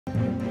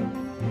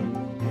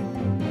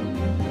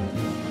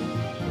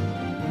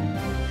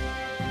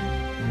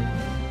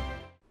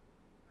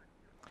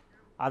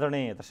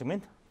आदरणीय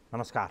दर्शकवृन्द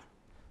नमस्कार।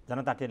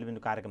 जनता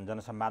टेलिभिजनको कार्यक्रम जन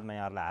सम्वादमा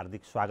यहाँहरूलाई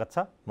हार्दिक स्वागत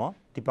छ। म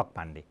दिपक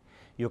पाण्डे।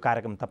 यो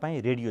कार्यक्रम तपाईँ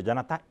रेडियो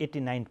जनता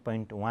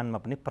 89.1 मा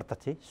पनि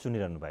प्रत्यक्ष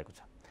सुनिरहनु भएको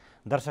छ।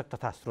 दर्शक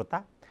तथा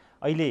श्रोता,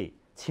 अहिले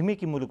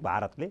छिमेकी मुलुक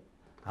भारतले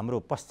हाम्रो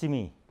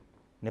पश्चिमी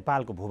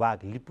नेपालको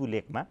भूभाग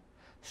लिपुलेकमा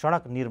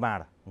सडक निर्माण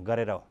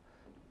गरेर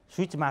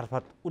स्विच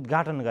मार्फत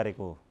उद्घाटन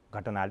गरेको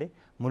घटनाले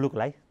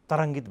मुलुकलाई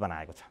तरङ्गित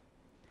बनाएको छ।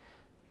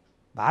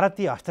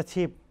 भारतीय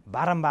हस्तक्षेप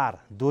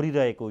बारम्बार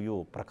दोहोरिरहेको यो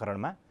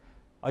प्रकरणमा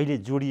अहिले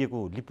जोडिएको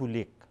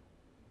लिपुलेक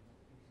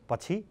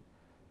पछि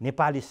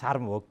नेपाली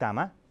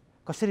सार्वभौमतामा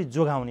कसरी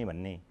जोगाउने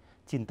भन्ने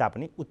चिन्ता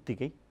पनि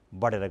उत्तिकै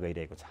बढेर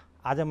गइरहेको छ।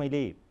 आज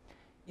मैले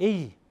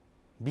यही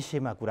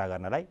विषयमा कुरा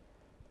गर्नलाई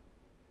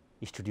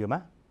स्टुडियोमा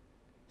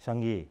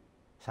सङ्घीय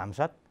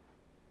सांसद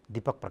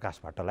दिपक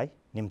प्रकाश भट्टलाई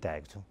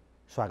निम्त्याएको छु।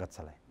 स्वागत छ।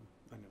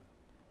 धन्यवाद।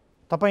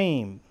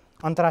 तपाईँ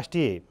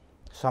अन्तर्राष्ट्रिय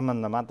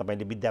सम्बन्धमा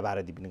तपाईँले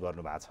विद्यावारिधि पनि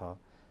गर्नुभएको छ।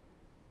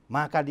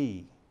 महाकाली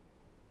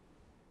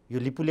यो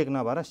लिपुलेक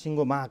नभएर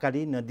सिङ्गो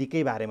महाकाली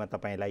नदीकै बारेमा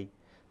तपाईँलाई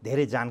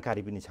धेरै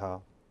जानकारी पनि छ।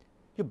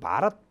 यो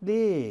भारतले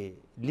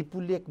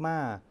लिपुलेकमा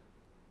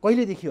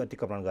कहिलेदेखि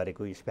अतिक्रमण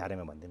गरेको यस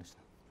बारेमा भनिदिनुहोस्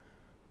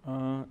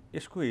न।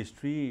 यसको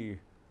हिस्ट्री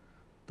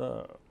त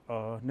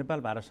नेपाल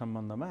भारत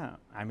सम्बन्धमा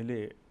हामीले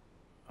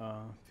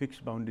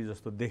फिक्स बाउन्ड्री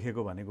जस्तो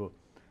देखेको भनेको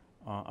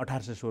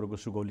 1816 को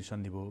सुगौली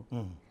सन्धि भयो।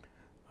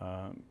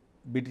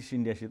 ब्रिटिस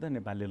इन्डियासित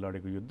नेपालले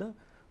लडेको युद्ध।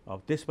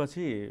 अब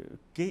त्यसपछि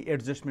केही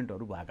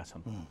एडजस्टमेन्टहरू भएका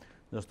छन्।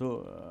 जस्तो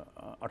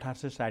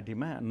 1860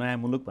 मा नयाँ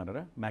मुलुक भनेर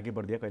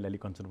बाँकेबर्दिया कैलाली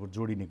कञ्चनपुर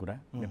जोडिने कुरा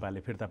नेपालले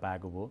फिर्ता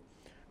पाएको भयो।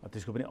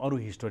 त्यसको पनि अरू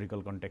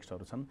हिस्टोरिकल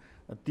कन्टेक्स्टहरू छन्।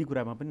 ती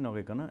कुरामा पनि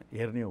नगइकन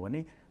हेर्ने हो भने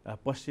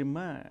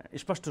पश्चिममा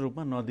स्पष्ट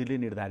रूपमा नदीले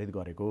निर्धारित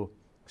गरेको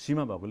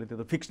सीमा भएकोले त्यो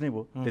त फिक्स नै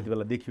भयो। त्यति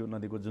बेला देखियो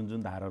नदीको जुन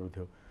जुन धाराहरू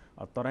थियो।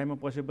 तराईमा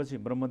पसेपछि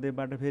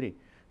ब्रह्मदेवबाट फेरि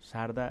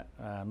शारदा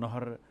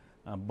नहर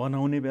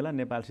बनाउने बेला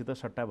नेपालसित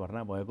सट्टा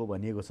भर्ना भएको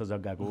भनिएको छ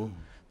जग्गाको।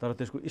 तर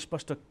त्यसको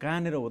स्पष्ट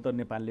कहाँनिर हो त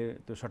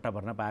नेपालले त्यो सट्टा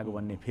भर्ना पाएको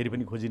भन्ने फेरि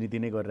पनि खोजीनीति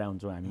नै गरेर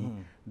हुन्छौँ हामी।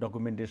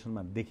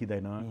 डकुमेन्टेसनमा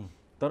देखिँदैन।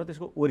 तर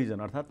त्यसको ओरिजिन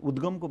अर्थात्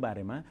उद्गमको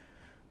बारेमा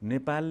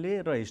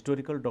नेपालले र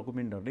हिस्टोरिकल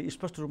डकुमेन्टहरूले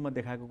स्पष्ट रूपमा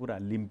देखाएको कुरा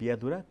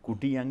लिम्पियाधुरा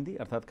कुटी याङ्दी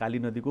अर्थात् काली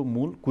नदीको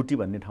मूल कुटी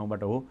भन्ने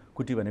ठाउँबाट हो।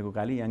 कुटी भनेको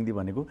काली, याङ्दी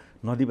भनेको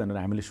नदी भनेर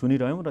हामीले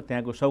सुनिरह्यौँ। र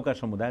त्यहाँको सौकार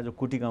समुदाय जो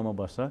कुटी गाउँमा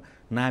बस्छ,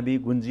 नाबी,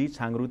 गुन्जी,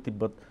 छाङ्रु,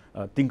 तिब्बत,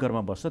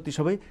 तिङ्करमा बस्छ, ती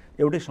सबै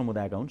एउटै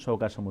समुदायका हुन्।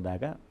 सौकार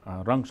समुदायका,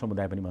 रङ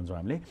समुदाय पनि भन्छौँ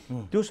हामीले।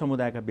 त्यो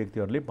समुदायका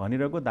व्यक्तिहरूले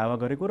भनिरहेको दावा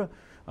गरेको र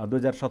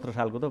 2017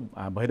 सालको त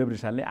भैरव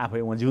रिसालले आफै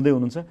उहाँ जिउँदै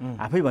हुनुहुन्छ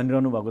आफै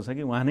भनिरहनु भएको छ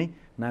कि उहाँ नै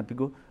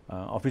नापीको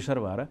अफिसर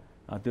भएर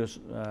त्यो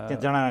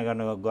जनाना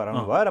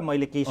गराउनु भयो र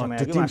मैले केही समय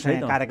अघि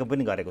कार्यक्रम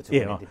पनि गरेको छु।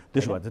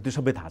 त्यसो भए त्यो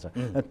सबै थाहा छ।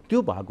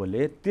 त्यो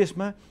भएकोले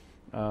त्यसमा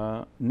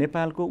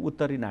नेपालको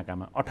उत्तरी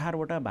नाकामा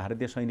 18वटा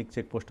भारतीय सैनिक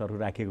चेकपोस्टहरू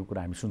राखिएको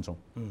कुरा हामी सुन्छौँ,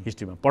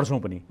 हिस्ट्रीमा पढ्छौँ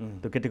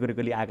पनि। त्यो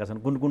केटेगोरिकली आएका छन्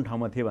कुन कुन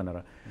ठाउँमा थिए भनेर।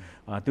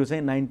 त्यो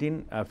चाहिँ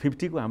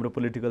 1950 को हाम्रो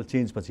पोलिटिकल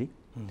चेन्जपछि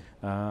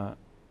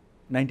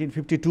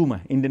 1952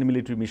 मा इन्डियन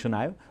मिलिट्री मिसन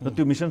आयो र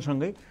त्यो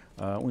मिसनसँगै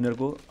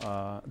उनीहरूको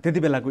त्यति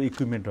बेलाको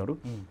इक्विपमेन्टहरू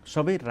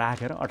सबै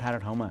राखेर 18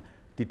 ठाउँमा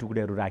ती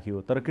टुक्रेहरू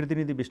राखियो। तर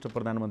कृतिनिधि विष्ट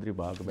प्रधानमन्त्री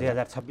भएको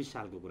 2026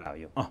 सालको कुरा हो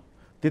यो।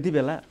 त्यति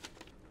बेला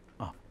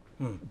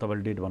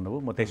तपाईँले डेट भन्नुभयो,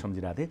 म त्यही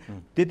सम्झिरहेको थिएँ।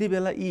 त्यति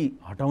बेला यी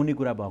हटाउने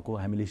कुरा भएको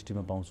हामीले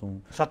हिस्ट्रीमा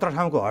पाउँछौँ। 17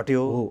 ठाउँको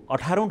हट्यो हो,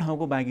 18औं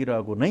ठाउँको बाँकी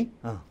रहेको नै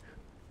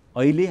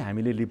अहिले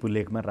हामीले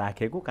लिपुलेकमा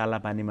राखेको,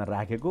 कालापानीमा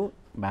राखेको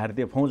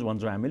भारतीय फौज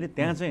भन्छौँ हामीले।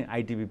 त्यहाँ चाहिँ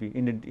ITBP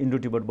Indo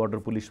Tibet border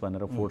police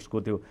भनेर फोर्सको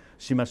त्यो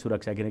सीमा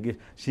सुरक्षा, किनकि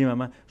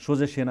सीमामा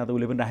सोझै सेना त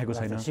उसले पनि राखेको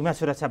छैन। सीमा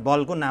सुरक्षा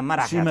बलको नाममा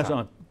राखेको छ।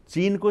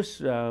 चीनको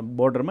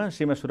बोर्डरमा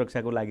सीमा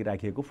सुरक्षाको लागि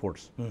राखिएको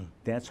फोर्स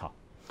त्यहाँ छ।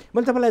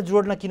 मैले तपाईँलाई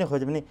जोड्न किन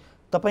खोजेँ भने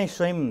तपाईँ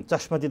स्वयं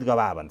चस्मदित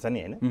गवाह भन्छ नि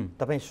होइन।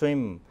 तपाईँ स्वयं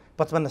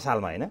 55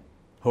 सालमा होइन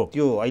हो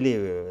त्यो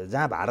अहिले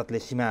जहाँ भारतले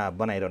सीमा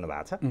बनाइरहनु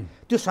भएको छ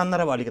त्यो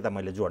सन्दर्भ अलिकता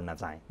मैले जोड्न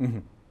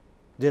चाहेँ।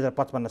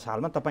 2055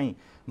 सालमा तपाईँ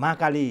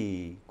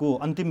महाकालीको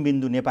अन्तिम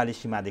बिन्दु नेपाली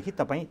सीमादेखि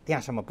तपाईँ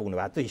त्यहाँसम्म पुग्नु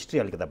भएको त्यो हिस्ट्री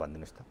अलिकता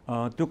भनिदिनुहोस्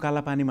त। त्यो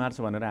कालापानी मार्च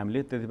भनेर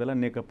हामीले त्यति बेला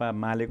नेकपा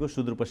मालेको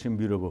सुदूरपश्चिम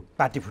ब्युरोको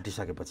पार्टी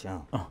फुटिसकेपछि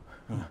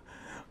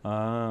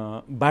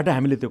बाट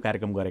हामीले त्यो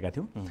कार्यक्रम गरेका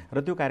थियौँ। र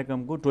त्यो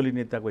कार्यक्रमको टोली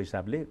नेताको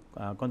हिसाबले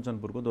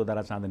कञ्चनपुरको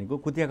दोधारा चाँदनीको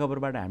कुतिया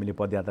कबरबाट हामीले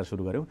पदयात्रा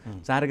सुरु गऱ्यौँ।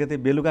 4 गते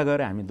बेलुका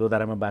गएर हामी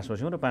दोधारामा बास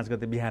बस्यौँ र 5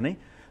 गते बिहानै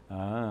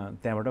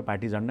त्यहाँबाट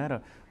पार्टी झन्डा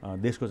र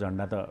देशको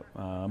झन्डा त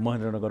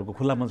महेन्द्रनगरको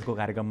खुल्ला मञ्चको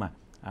कार्यक्रममा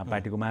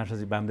पार्टीको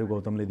महासचिव वामदेव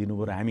गौतमले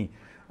दिनुभयो र हामी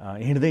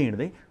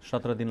हिँड्दै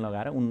 17 दिन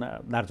लगाएर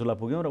दार्चुला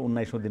पुग्यौँ र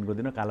 19औं दिनको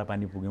दिन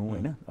कालापानी पुग्यौँ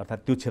होइन।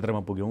 अर्थात् त्यो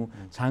क्षेत्रमा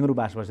पुग्यौँ। छाङ्रु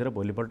बास बसेर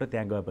भोलिपल्ट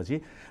त्यहाँ गएपछि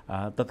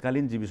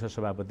तत्कालीन जीविस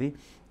सभापति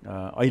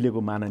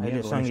अहिलेको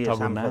माननीय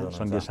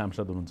सङ्घीय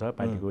सांसद हुनुहुन्छ,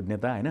 पार्टीको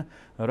नेता होइन,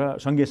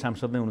 र सङ्घीय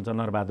सांसद नै हुनुहुन्छ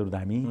नरबहादुर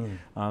धामी,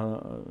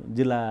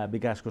 जिल्ला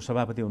विकासको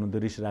सभापति हुनुहुन्थ्यो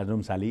ऋषिराज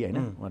रुम्साली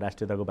होइन।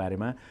 राष्ट्रियताको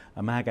बारेमा,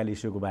 महाकाली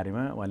इस्युको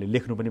बारेमा उहाँले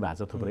लेख्नु पनि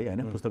भएको छ थुप्रै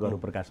होइन, पुस्तकहरू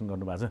प्रकाशन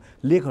गर्नुभएको छ,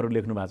 लेखहरू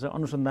लेख्नु भएको छ,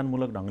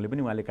 अनुसन्धानमूलक ढङ्गले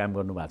पनि उहाँले काम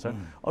गर्नुभएको छ।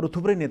 अरू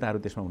थुप्रै नेताहरू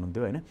त्यसमा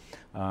हुनुहुन्थ्यो होइन।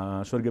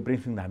 स्वर्गीय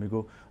प्रेमसिंह धामीको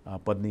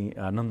पत्नी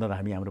नन्द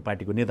धामी हाम्रो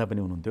पार्टीको नेता पनि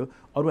हुनुहुन्थ्यो।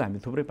 अरू हामी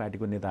थुप्रै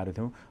पार्टीको नेताहरू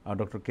थियौँ।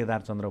 डाक्टर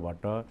केदार चन्द्र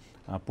भट्ट,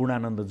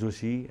 पूर्णानन्द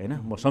जोशी होइन,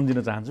 म सम्झिन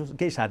चाहन्छु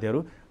केही साथीहरू,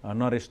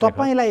 नरेश।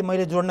 तपाईँलाई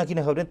मैले जोड्न किन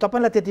खोजेँ,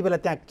 तपाईँलाई त्यति बेला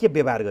त्यहाँ के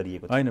व्यवहार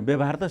गरिएको थियो? होइन,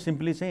 व्यवहार त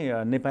सिम्पली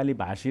चाहिँ नेपाली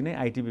भाषी नै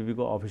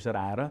आइटिबिपीको अफिसर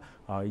आएर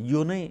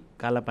यो नै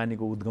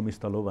कालापानीको उद्गम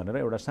स्थल हो भनेर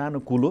एउटा सानो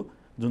कुलो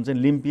जुन चाहिँ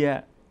लिम्पिया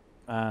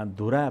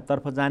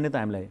धुरातर्फ जाने त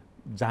हामीलाई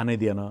जानै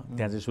दिएन,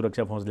 त्यहाँ चाहिँ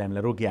सुरक्षा फौजले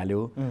हामीलाई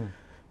रोकिहाल्यो।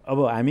 अब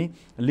हामी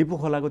लिपु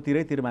खोलाको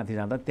तिरैतिर माथि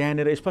जाँदा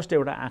त्यहाँनिर स्पष्ट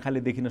एउटा आँखाले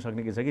देखिन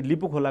सक्ने के छ कि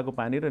लिपु खोलाको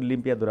पानी र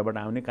लिम्पिया धुराबाट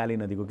आउने काली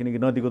नदीको, किनकि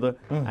नदीको त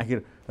आखिर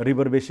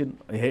रिभर बेसिन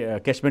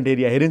क्याचमेन्ट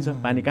एरिया हेरिन्छ,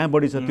 पानी कहाँ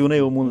बढी छ त्यो नै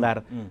हो मूलधार,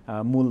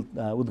 मूल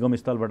उद्गम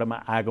स्थलबाट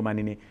आएको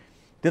मानिने।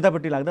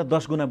 त्यतापट्टि लाग्दा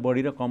 10 गुणा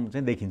बढी र कम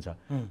चाहिँ देखिन्छ।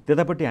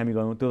 त्यतापट्टि हामी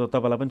गयौँ। त्यो त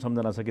तपाईँलाई पनि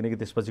सम्झना छ,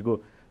 किनकि त्यसपछिको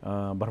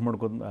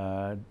भ्रमणको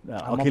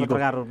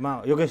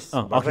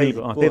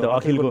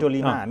अखिलको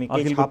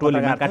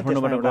टोलीमा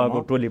काठमाडौँबाट गएको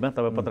टोलीमा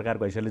तपाईँ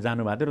पत्रकारको हैसियतले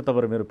जानुभएको थियो र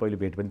तपाईँ मेरो पहिलो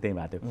भेट पनि त्यही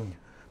भएको थियो।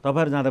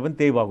 तपाईँहरू जाँदा पनि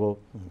त्यही भएको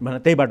भने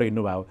त्यही बाटो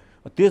हिँड्नुभयो।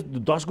 त्यो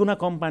 10 गुणा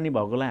कम पानी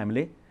भएकोलाई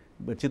हामीले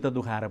चित्त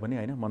दुखाएर पनि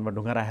होइन, मनमा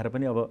ढुङ्गा राखेर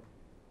पनि अब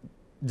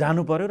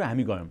जानु पर्यो र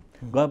हामी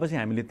गयौँ। गएपछि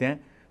हामीले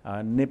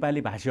त्यहाँ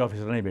नेपाली भाषी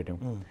अफिसर नै भेट्यौँ,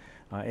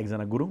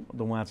 एकजना गुरुङ। त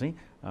उहाँ चाहिँ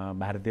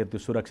भारतीय त्यो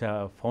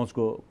सुरक्षा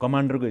फौजको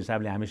कमान्डरको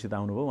हिसाबले हामीसित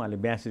आउनुभयो। उहाँले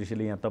 82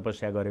 ऋषिले यहाँ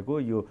तपस्या गरेको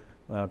यो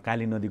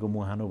काली नदीको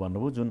मुहान हो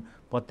भन्नुभयो, जुन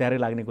पत्यारै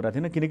लाग्ने कुरा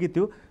थिएन, किनकि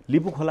त्यो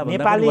लिपु खोला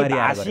नेपाली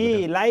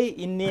भाषीलाई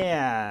यिनले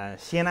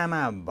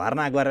सेनामा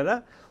भर्ना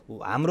गरेर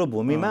हाम्रो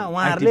भूमिमा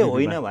उहाँहरूले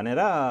होइन भनेर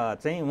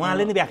चाहिँ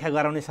उहाँले नै व्याख्या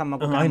गराउने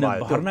सम्मको काम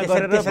भयो। भर्ना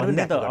गरेर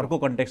त अर्को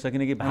कन्टेक्स्ट छ,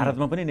 किनकि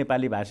भारतमा पनि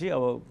नेपाली भाषी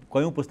अब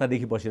कयौँ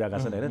पुस्तादेखि बसिरहेका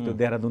छन् होइन। त्यो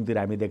देहरादुनतिर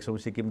हामी देख्छौँ,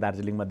 सिक्किम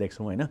दार्जिलिङमा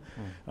देख्छौँ होइन।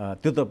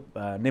 त्यो त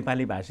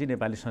नेपाली भाषी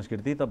नेपाली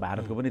संस्कृति त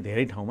भारतको पनि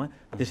धेरै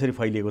ठाउँमा त्यसरी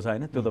फैलिएको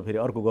छ होइन। त्यो त फेरि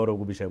अर्को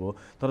गौरवको विषय भयो।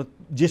 तर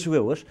जेसुकै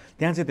होस्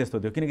त्यहाँ चाहिँ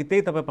त्यस्तो थियो, किनकि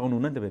त्यही तपाईँ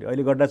पाउनुहुन्न नि त। फेरि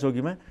अहिले गड्डा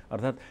चौकीमा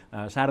अर्थात्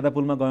शारदा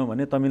पुलमा गयौँ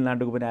भने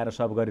तमिलनाडुको पनि आएर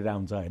सब गरिरहेको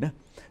हुन्छ होइन,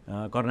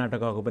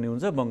 कर्नाटकको पनि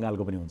हुन्छ,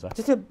 बङ्गालको पनि हुन्छ।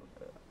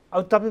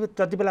 अब तपाईँ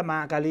जति बेला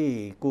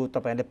महाकालीको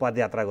तपाईँहरूले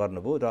पदयात्रा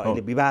गर्नुभयो र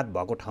अहिले विवाद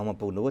भएको ठाउँमा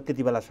पुग्नुभयो,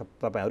 त्यति बेला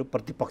तपाईँहरू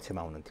प्रतिपक्षमा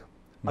हुनुहुन्थ्यो।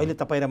 अहिले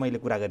तपाईँ र मैले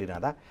कुरा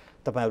गरिरहँदा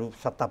तपाईँहरू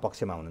सत्ता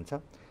पक्षमा हुनुहुन्छ।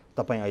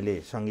 तपाईँ अहिले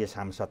सङ्घीय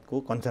सांसदको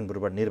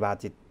कञ्चनपुरबाट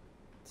निर्वाचित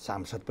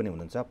सांसद पनि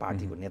हुनुहुन्छ,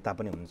 पार्टीको नेता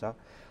पनि हुनुहुन्छ,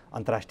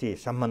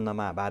 अन्तर्राष्ट्रिय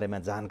सम्बन्धमा बारेमा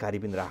जानकारी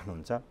पनि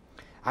राख्नुहुन्छ।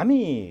 हामी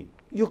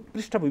यो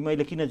पृष्ठभूमि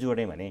मैले किन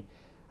जोडेँ भने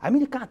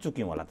हामीले कहाँ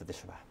चुक्यौँ होला त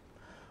त्यसो भए?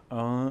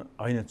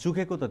 होइन,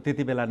 चुकेको त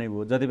त्यति बेला नै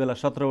हो जति बेला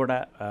 17वटा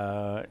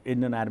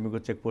इन्डियन आर्मीको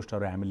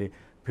चेकपोस्टहरू हामीले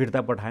फिर्ता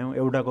पठायौँ।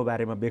 एउटाको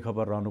बारेमा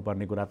बेखबर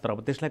रहनुपर्ने कुरा, तर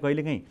अब त्यसलाई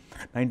कहिलेकाहीँ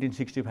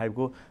 1965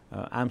 को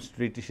आर्म्स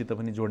ट्रिटीसित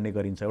पनि जोड्ने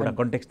गरिन्छ, एउटा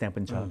कन्टेक्स्ट त्यहाँ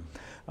पनि छ।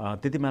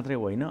 त्यति मात्रै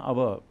होइन,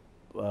 अब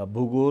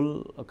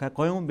भूगोलका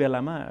कयौँ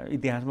बेलामा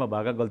इतिहासमा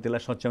भएका गल्तीलाई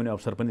सच्याउने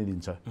अवसर पनि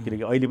दिन्छ,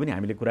 किनकि अहिले पनि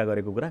हामीले कुरा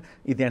गरेको कुरा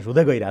इतिहास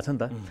हुँदै गइरहेछ नि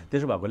त।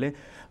 त्यसो भएकोले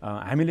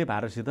हामीले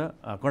भारतसित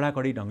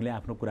कडाकडी ढङ्गले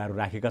आफ्नो कुराहरू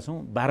राखेका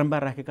छौँ,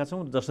 बारम्बार राखेका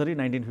छौँ। जसरी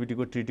 1950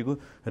 को ट्रिटीको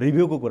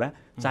रिभ्यूको कुरा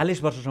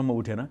 40 वर्षसम्म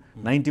उठेन,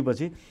 90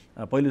 पछि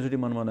पहिलोचोटि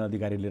मनमोहन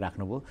अधिकारीले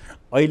राख्नुभयो।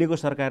 अहिलेको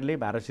सरकारले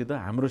भारतसित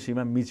हाम्रो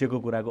सीमा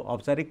मिचेको कुराको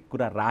औपचारिक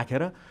कुरा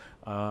राखेर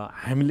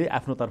हामीले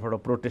आफ्नो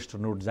तर्फबाट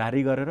प्रोटेस्ट नोट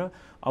जारी गरेर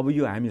अब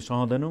यो हामी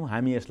सहँदैनौँ,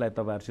 हामी यसलाई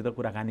तपाईँहरूसित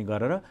कुराकानी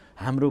गरेर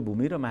हाम्रो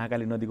भूमि र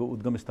महाकाली नदीको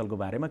उद्गम स्थलको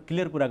बारेमा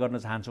क्लियर कुरा गर्न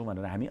चाहन्छौँ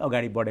भनेर हामी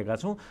अगाडि बढेका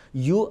छौँ।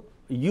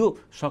 यो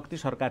शक्ति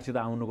सरकारसित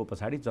आउनुको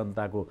पछाडि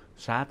जनताको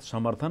साथ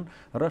समर्थन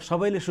र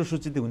सबैले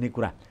सुसूचित हुने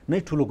कुरा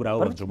नै ठुलो कुरा हो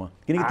भन्छु म।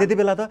 किनकि त्यति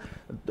बेला त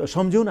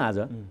सम्झौँ न, आज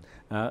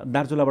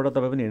दार्चुलाबाट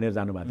तपाईँ पनि हिँडेर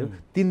जानुभएको थियो,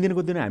 3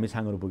 दिनको दिन हामी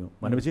छाँगुरो पुग्यौँ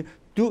भनेपछि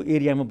त्यो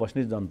एरियामा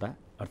बस्ने जनता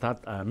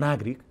अर्थात्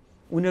नागरिक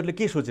उनीहरूले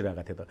के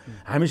सोचिरहेका थिए त?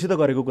 हामीसित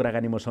गरेको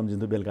कुराकानी म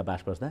सम्झिन्छु बेलुका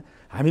बास बस्दा,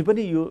 हामी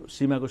पनि यो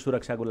सीमाको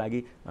सुरक्षाको लागि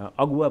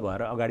अगुवा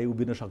भएर अगाडि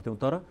उभिन सक्थ्यौँ।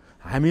 तर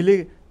हामीले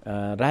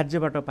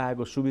राज्यबाट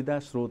पाएको सुविधा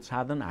स्रोत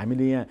साधन,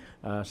 हामीले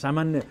यहाँ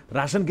सामान्य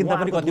रासन किन्दा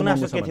पनि कति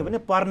गुनासो के थियो भने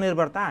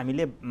परनिर्भरता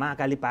हामीले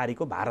महाकाली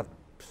पारीको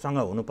भारतसँग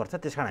हुनुपर्छ,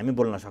 त्यस कारण हामी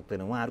बोल्न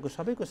सक्दैनौँ। उहाँहरूको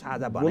सबैको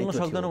साझा बोल्न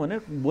सक्दैनौँ भने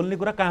बोल्ने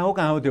कुरा कहाँ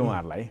हो त्यो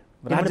उहाँहरूलाई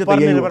राज्य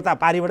परनिर्भरता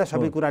पारीबाट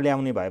सबै कुरा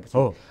ल्याउने भएपछि।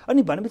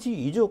 अनि भनेपछि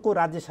हिजोको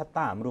राज्य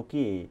सत्ता हाम्रो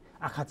के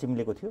आँखा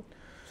चिम्लेको थियो?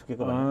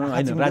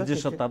 होइन, राज्य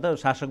सत्ता त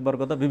शासक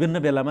वर्ग त विभिन्न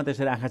बेलामा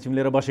त्यसरी आँखा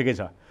चिम्लेर बसेकै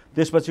छ।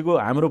 त्यसपछिको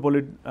हाम्रो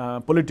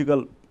पोलिटिकल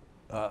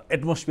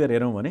एटमोस्फियर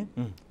हेरौँ भने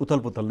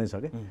उथलपुथल नै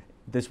छ क्या।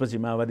 त्यसपछि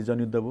माओवादी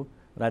जनयुद्ध भयो,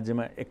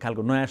 राज्यमा एक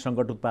खालको नयाँ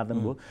सङ्कट उत्पादन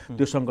भयो।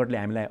 त्यो सङ्कटले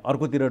हामीलाई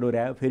अर्कोतिर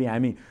डोर्यायो। फेरि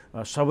हामी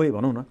सबै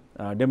भनौँ न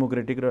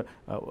डेमोक्रेटिक र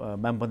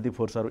वामपन्थी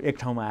फोर्सहरू एक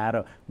ठाउँमा आएर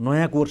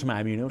नयाँ कोर्समा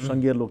हामी हिँड्यौँ,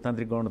 सङ्घीय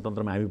लोकतान्त्रिक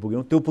गणतन्त्रमा हामी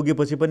पुग्यौँ। त्यो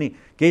पुगेपछि पनि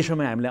केही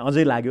समय हामीलाई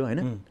अझै लाग्यो होइन,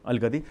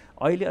 अलिकति।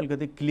 अहिले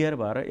अलिकति क्लियर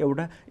भएर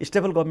एउटा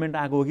स्टेबल गभर्मेन्ट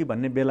आएको हो कि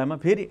भन्ने बेलामा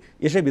फेरि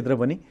यसैभित्र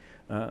पनि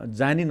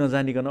जानी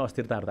नजानिकन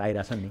अस्थिरताहरू त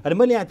आइरहेछन् नि। अनि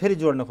मैले यहाँ फेरि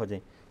जोड्न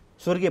खोजेँ,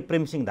 स्वर्गीय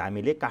प्रेमसिंह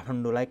धामीले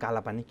काठमाडौँलाई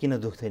कालापानी किन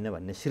दुख्दैन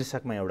भन्ने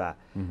शीर्षकमा एउटा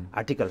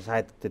आर्टिकल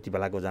सायद त्यति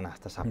बेलाको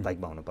जनहस्त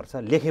साप्ताहिकमा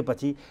हुनुपर्छ,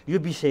 लेखेपछि यो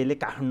विषयले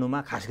काठमाडौँमा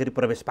खास गरी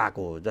प्रवेश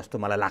पाएको हो जस्तो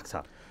मलाई लाग्छ।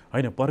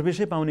 होइन,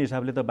 प्रवेशै पाउने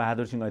हिसाबले त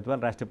बहादुर सिंह ऐतवाल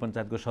राष्ट्रिय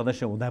पञ्चायतको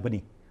सदस्य हुँदा पनि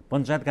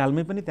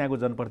पञ्चायतकालमै पनि त्यहाँको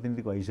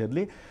जनप्रतिनिधिको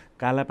हैसियतले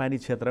कालापानी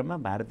क्षेत्रमा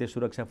भारतीय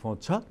सुरक्षा फौज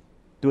छ,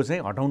 त्यो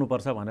चाहिँ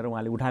हटाउनुपर्छ भनेर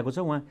उहाँले उठाएको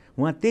छ।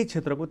 उहाँ त्यही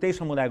क्षेत्रको त्यही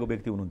समुदायको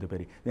व्यक्ति हुनुहुन्थ्यो।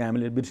 फेरि यहाँ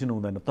हामीले बिर्सिनु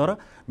हुँदैन। तर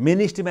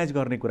मेन स्टिमाइज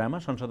गर्ने कुरामा,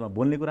 संसदमा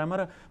बोल्ने कुरामा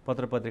र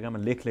पत्र पत्रिकामा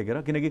लेख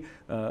लेखेर, किनकि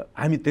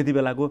हामी त्यति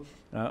बेलाको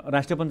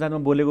राष्ट्रिय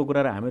पञ्चायतमा बोलेको कुरा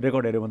र हामी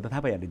रेकर्ड हेऱ्यो भने त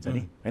थाहा पाइहालिन्छ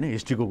नि, होइन,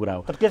 हिस्ट्रीको कुरा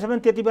हो। तर त्यसो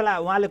भने त्यति बेला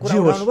उहाँले कुरा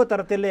उठाउनु भयो,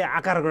 तर त्यसले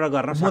आकार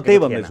गर्न म त्यही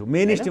भन्दैछु,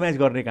 मेन स्टिमाइज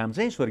गर्ने काम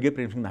चाहिँ स्वर्गीय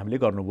प्रेमसिंह धामीले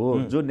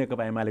गर्नुभयो, जो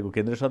नेकपा एमालेको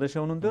केन्द्रीय सदस्य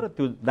हुनुहुन्थ्यो र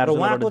त्यो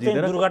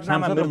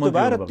दुर्घटनामा मृत्यु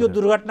भयो र त्यो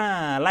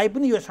दुर्घटनालाई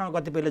पनि योसँग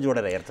कतिपयले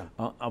जोडेर हेर्छ।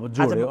 अब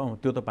जोड्यो,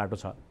 त्यो त पाटो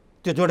छ,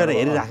 त्यो जोडेर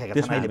हेरिराखेका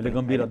छन्। अहिले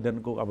गम्भीर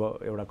अध्ययनको अब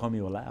एउटा कमी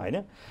होला, होइन।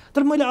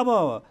 तर मैले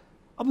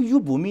अब यो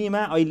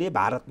भूमिमा अहिले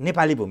भारत,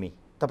 नेपाली भूमि,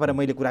 तपाईँ र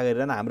मैले कुरा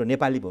गरिरहँदा हाम्रो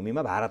नेपाली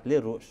भूमिमा भारतले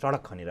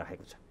सडक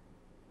खनिराखेको छ,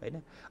 होइन।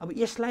 अब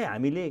यसलाई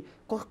हामीले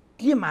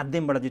के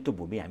माध्यमबाट चाहिँ त्यो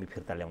भूमि हामी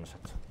फिर्ता ल्याउन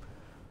सक्छौँ?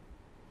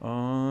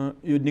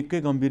 यो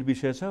निकै गम्भीर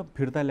विषय छ।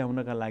 फिर्ता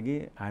ल्याउनका लागि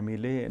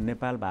हामीले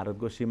नेपाल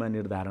भारतको सीमा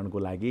निर्धारणको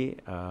लागि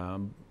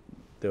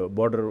त्यो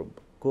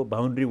बोर्डरको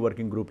बााउन्ड्री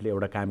वर्किङ ग्रुपले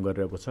एउटा काम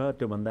गरिरहेको छ।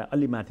 त्योभन्दा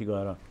अलि माथि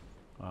गएर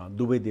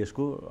दुवै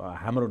देशको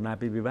हाम्रो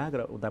नापी विभाग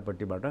र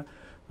उतापट्टिबाट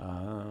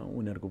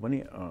उनीहरूको पनि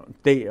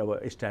त्यही अब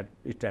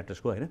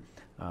स्ट्याटसको, होइन,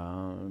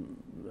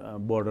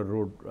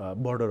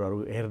 बोर्डरहरू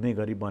हेर्ने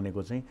गरी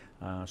बनेको चाहिँ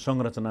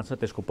संरचना छ।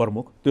 त्यसको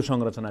प्रमुख त्यो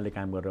संरचनाले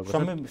काम गरिरहेको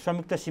छ।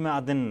 संयुक्त सीमा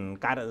अध्ययन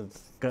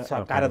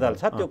कार्यदल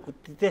छ, त्यो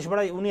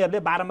त्यसबाट उनीहरूले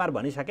बारम्बार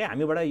भनिसके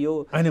हामीबाट यो,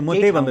 होइन, म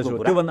त्यही भन्दैछु।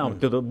 त्योभन्दा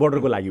त्यो त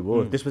बोर्डरको लागि हो।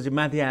 त्यसपछि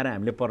माथि आएर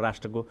हामीले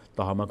परराष्ट्रको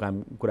तहमा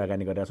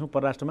कुराकानी गरिरहेका छौँ।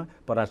 परराष्ट्रमा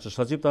परराष्ट्र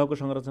सचिव तहको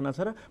संरचना छ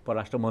र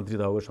परराष्ट्र मन्त्री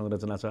तहको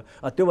संरचना छ।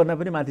 त्योभन्दा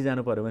पनि माथि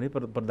जानु पर्यो भने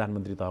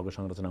प्रधानमन्त्री तहको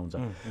संरचना हुन्छ।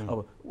 अब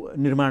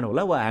निर्माण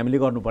होला वा हामीले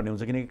गर्नुपर्ने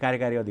हुन्छ, किनकि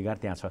कार्यकारी अधिकार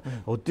त्यहाँ छ।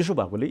 हो, त्यसो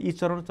भएकोले यी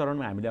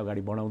चरणमा हामीले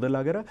अगाडि बढाउँदै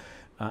लगेर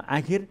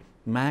आखिर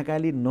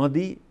महाकाली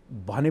नदी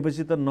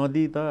भनेपछि त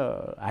नदी त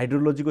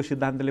हाइड्रोलोजीको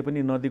सिद्धान्तले पनि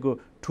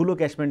नदीको ठुलो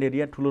क्याचमेन्ट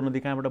एरिया, ठुलो नदी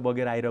कहाँबाट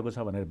बगेर आइरहेको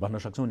छ भनेर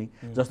भन्न सक्छौँ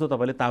नि। जस्तो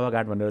तपाईँले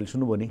तावाघाट भनेर अहिले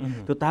सुन्नुभयो नि,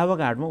 त्यो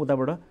तावाघाटमा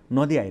उताबाट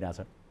नदी आइरहेछ,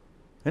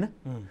 होइन।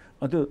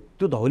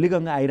 त्यो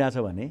धौलीगङ्गा आइरहेछ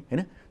भने,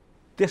 होइन,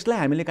 त्यसलाई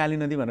हामीले काली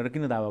नदी भनेर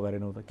किन दावा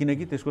गरेनौँ त?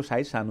 किनकि त्यसको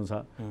साइज सानो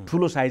छ।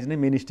 ठुलो साइज नै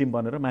मेन स्ट्रिम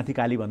बनेर माथि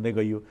काली भन्दै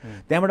गइयो।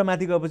 त्यहाँबाट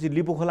माथि गएपछि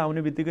लिपु खोला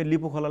आउने बित्तिकै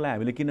लिपु खोलालाई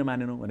हामीले किन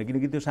मानेनौँ भने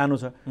किनकि त्यो सानो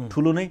छ,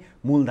 ठुलो नै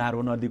मूलधार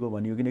हो नदीको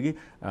भनियो। किनकि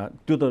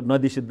त्यो त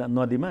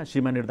नदीमा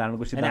सीमा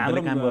निर्धारणको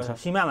सिद्धान्तले काम गर्छ।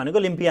 सीमा भनेको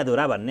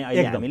लिम्पियाधुरा भन्ने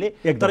अहिले हामीले,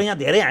 तर यहाँ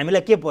धेरै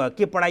हामीलाई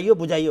के पढाइयो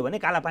बुझाइयो भने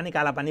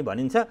कालापानी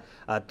भनिन्छ।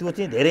 त्यो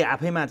चाहिँ धेरै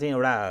आफैमा चाहिँ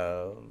एउटा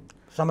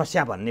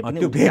समस्या भन्ने पनि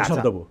त्यो भेग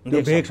शब्द भयो,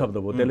 त्यो भेग शब्द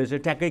भयो। त्यसले चाहिँ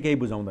ट्याक्कै केही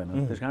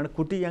बुझाउँदैन। त्यस कारण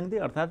कुटीयाङ्दी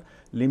अर्थात्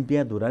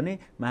लिम्पियाधुरा नै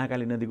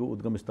महाकाली नदीको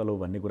उद्गम स्थल हो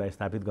भन्ने कुरा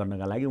स्थापित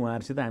गर्नका लागि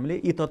उहाँहरूसित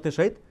हामीले यी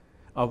तथ्यसहित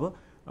अब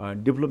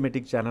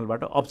डिप्लोमेटिक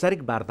च्यानलबाट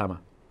औपचारिक वार्तामा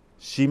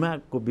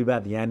सीमाको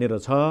विवाद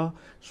यहाँनिर छ,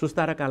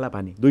 सुस्ता र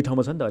कालापानी दुई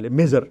ठाउँमा छ नि त अहिले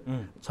मेजर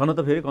छ न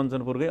त। फेरि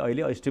कञ्चनपुरकै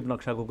अहिले स्ट्रिप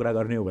नक्साको कुरा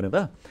गर्ने हो भने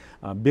त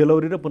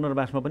बेलौरी र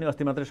पुनर्वासमा पनि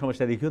अस्ति मात्रै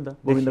समस्या देखियो नि त।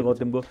 गोविन्द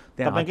गौतमको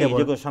त्यहाँ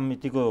हिजोको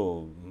समितिको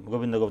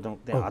गोविन्द गौतम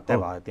त्यहाँ हत्या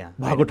भयो, त्यहाँ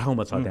भएको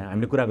ठाउँमा छ। त्यहाँ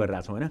हामीले कुरा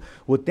गरिरहेछौँ, होइन।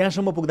 हो,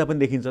 त्यहाँसम्म पुग्दा पनि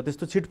देखिन्छ।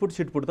 त्यस्तो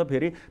छिटपुट त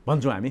फेरि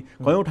भन्छौँ हामी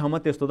कयौँ ठाउँमा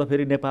त्यस्तो त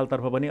फेरि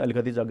नेपालतर्फ पनि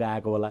अलिकति जग्गा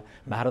आएको होला,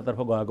 भारततर्फ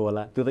गएको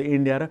होला। त्यो त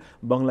इन्डिया र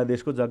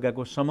बङ्गलादेशको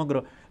जग्गाको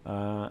समग्र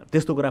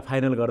त्यस्तो कुरा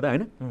फाइनल गर्दा,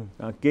 होइन,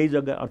 केही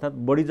जग्गा अर्थात्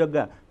बढी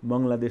जग्गा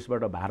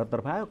बङ्गलादेशबाट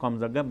भारततर्फ आयो, कम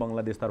जग्गा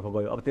बङ्गलादेशतर्फ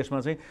गयो। अब त्यसमा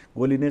चाहिँ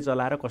गोली नै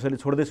चलाएर कसैले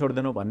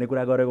छोड्दैनौ भन्ने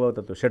कुरा गरेको भए त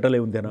त्यो सेटलै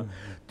हुन्थेन।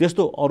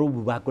 त्यस्तो अरू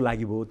भूभागको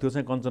लागि भयो। त्यो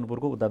चाहिँ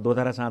कञ्चनपुरको उता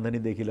दोधारा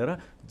चाँदनीदेखि लिएर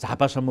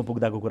झापासम्म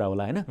पुग्दाको कुरा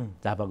होला, होइन।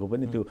 झापाको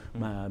पनि त्यो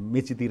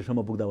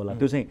मेचीतिरसम्म पुग्दा होला।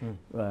 त्यो चाहिँ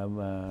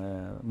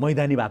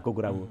मैदानी भागको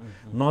कुरा हो।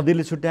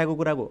 नदीले छुट्याएको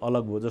कुराको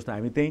अलग भयो। जस्तो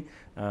हामी त्यहीँ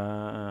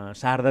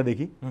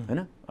शारदादेखि, होइन,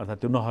 अर्थात्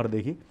त्यो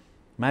नहरदेखि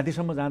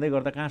माथिसम्म जाँदै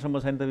गर्दा कहाँसम्म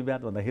छैन त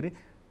विवाद भन्दाखेरि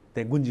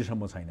त्यहाँ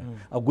गुन्जीसम्म छैन।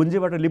 अब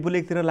गुन्जीबाट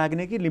लिपुलेकतिर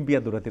लाग्ने कि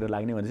लिम्पियाधुरातिर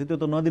लाग्ने भनेपछि त्यो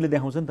त नदीले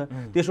देखाउँछ नि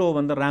त। त्यसो हो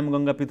भने त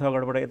रामगङ्गा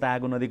पृथ्वीगढबाट यता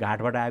आएको नदी,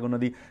 घाटबाट आएको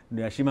नदी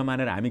सीमा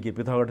मानेर हामी के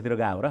पृथ्वीगढतिर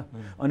गयो र?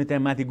 अनि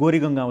त्यहाँ माथि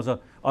गोरीगङ्गा आउँछ,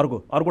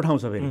 अर्को ठाउँ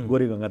छ फेरि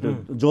गोरीगङ्गा,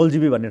 त्यो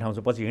जलजीवी भन्ने ठाउँ छ।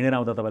 पछि हिँडेर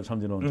आउँदा तपाईँले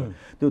सम्झिनुहुन्छ।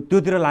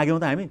 त्योतिर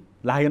लाग्यौँ त हामी?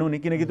 लागेनौँ नि,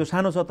 किनकि त्यो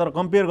सानो छ। तर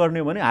कम्पेयर गर्ने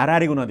हो भने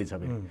हाराहारीको नदी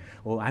छ फेरि।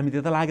 हो, हामी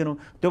त्यता लागेनौँ।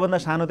 त्योभन्दा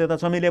सानो त्यता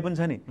चमेलिया पनि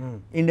छ नि,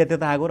 इन्डिया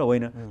त्यता आएको र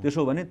होइन। त्यसो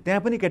हो भने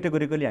त्यहाँ पनि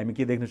क्याटेगोरिकली हामी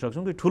के देख्न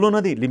सक्छौँ कि ठुलो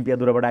नदी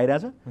लिम्पियाधुराबाट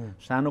आइरहेछ,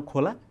 सानो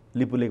खोला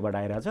लिपुलेकबाट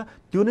आइरहेछ।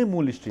 त्यो नै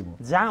मूल स्ट्रिम हो।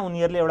 जहाँ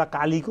उनीहरूले एउटा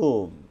कालीको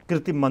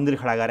कृत्रिम मन्दिर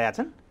खडा गरेका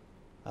छन्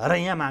र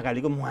यहाँ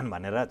महाकालीको मुहान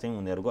भनेर चाहिँ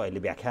उनीहरूको अहिले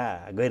व्याख्या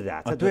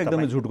गरिरहेछ। त्यो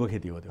एकदमै झुटको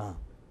खेती हो। त्यो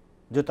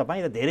जो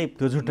तपाईँ र धेरै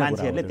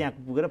मान्छेहरूले त्यहाँ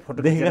पुगेर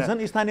फोटो देखेका छन्।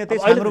 स्थानीय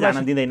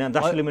जान दिँदैन,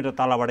 10 किलोमिटर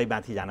तलबाटै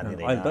माथि जान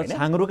दिँदैन। अहिले त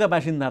छाङ्रुका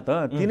बासिन्दा त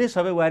तिनै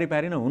सबै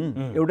वारिपारि नै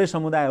हुन्। एउटै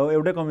समुदाय हो,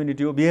 एउटै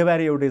कम्युनिटी हो,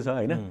 बिहेबारी एउटै छ,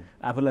 होइन।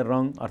 आफूलाई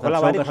रङ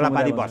अर्थात्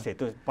खोलापारी बसे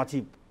त्यो पछि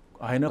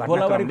होइन।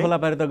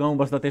 खोलापारी त गाउँ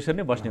बस्दा त्यसरी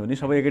नै बस्ने हो नि।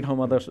 सबै एकै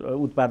ठाउँमा त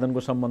उत्पादनको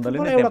सम्बन्धले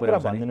नै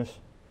त्यहाँ भनिदिनुहोस्।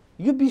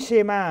 यो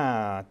विषयमा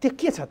त्यो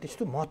के छ,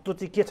 त्यस्तो महत्त्व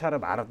चाहिँ के छ र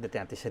भारतले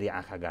त्यहाँ त्यसरी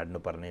आँखा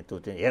गाड्नुपर्ने? त्यो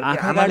चाहिँ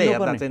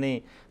हेर्दा चाहिँ नै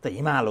त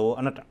हिमाल हो,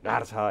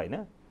 अनटगार छ, होइन,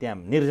 त्यहाँ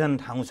निर्जन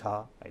ठाउँ छ,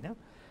 होइन।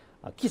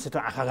 के छ त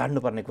आँखा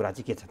गाड्नुपर्ने कुरा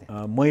चाहिँ के छ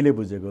त्यहाँ? मैले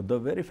बुझेको द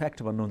भेरी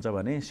फ्याक्ट भन्नुहुन्छ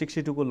भने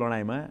 62 को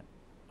लडाइँमा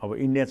अब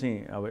इन्डिया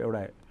चाहिँ अब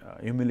एउटा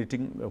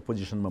ह्युमिलिटिङ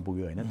पोजिसनमा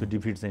पुग्यो होइन, त्यो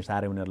डिफिट चाहिँ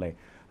साह्रै उनीहरूलाई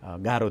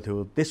गाह्रो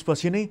थियो।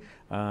 त्यसपछि नै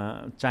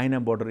चाइना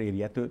बोर्डर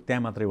एरिया त्यो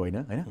त्यहाँ मात्रै होइन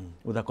होइन,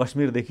 उता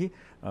कश्मीरदेखि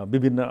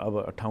विभिन्न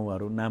अब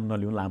ठाउँहरू नाम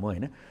नलिउँ लामो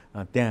होइन,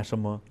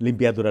 त्यहाँसम्म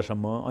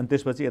लिम्पियादुरासम्म, अनि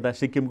त्यसपछि यता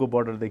सिक्किमको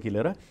बोर्डरदेखि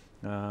लिएर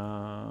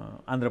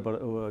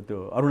त्यो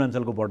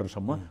अरुणाञ्चलको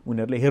बोर्डरसम्म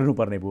उनीहरूले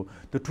हेर्नुपर्ने भयो।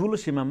 त्यो ठुलो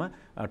सीमामा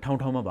ठाउँ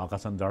ठाउँमा भएका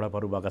छन्,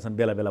 झडपहरू भएका छन्,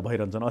 बेला बेला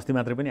भइरहन्छन्। अस्ति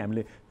मात्रै पनि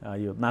हामीले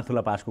यो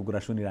नाथुला पासको कुरा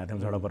सुनिरहेको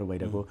थियौँ, झडपहरू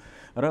भइरहेको।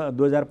 र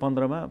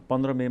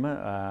 2015 मेमा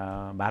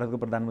भारतको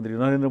प्रधानमन्त्री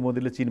नरेन्द्र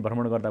मोदीले चीन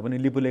भ्रमण गर्दा पनि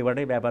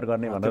लिपुलेखबाटै व्यापार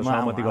गर्ने भनेर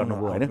सहमति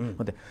गर्नुभयो होइन।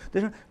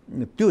 त्यसमा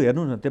त्यो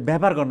हेर्नु न, त्यो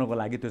व्यापार गर्नको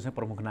लागि त्यो चाहिँ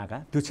प्रमुख नाका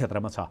त्यो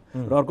क्षेत्रमा छ।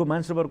 र अर्को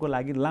मानसरोवरको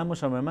लागि लामो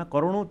समयमा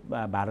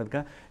करोडौँ भारतका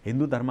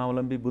हिन्दू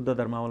धर्मावलम्बी, बुद्ध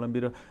धर्मावलम्बी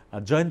र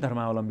जैन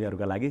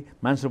धर्मावलम्बीहरूका लागि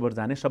मानसरोवर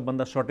जाने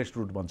सबभन्दा सर्टेस्ट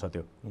रुट बन्छ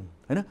त्यो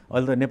होइन।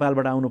 अहिले त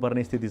नेपालबाट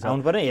आउनुपर्ने स्थिति छ,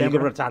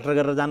 हेलिकप्टर चार्टर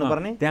गरेर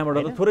जानुपर्ने, त्यहाँबाट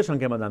त थोरै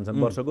सङ्ख्यामा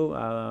जान्छन्। वर्षको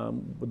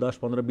 10,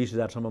 15, 20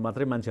 हजारसम्म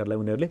मात्रै मान्छेहरूलाई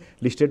उनीहरूले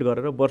लिस्टेड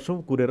गरेर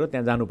वर्षौँ कुरेर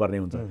त्यहाँ जानुपर्ने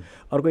हुन्छ।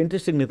 अर्को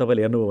इन्ट्रेस्टिङ नि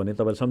तपाईँले हेर्नुभयो भने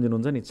तपाईँले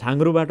सम्झिनुहुन्छ नि,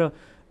 छाङ्ग्रुबाट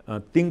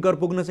तिङ्कर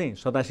पुग्न चाहिँ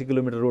 87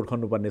 किलोमिटर रोड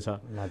खन्नुपर्ने छ।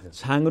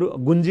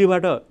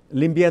 गुन्जीबाट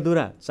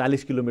लिम्पियादुरा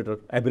 40 किलोमिटर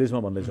एभरेजमा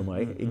भन्दैछु म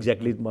है,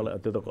 एक्ज्याक्टली मलाई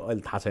त्यो त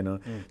अहिले थाहा छैन,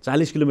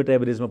 40 किलोमिटर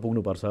एभरेजमा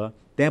पुग्नुपर्छ।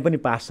 त्यहाँ पनि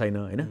पास छैन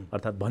होइन,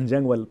 अर्थात्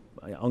भन्ज्याङ वाल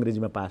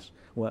अङ्ग्रेजीमा पास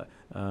वा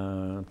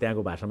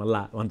त्यहाँको भाषामा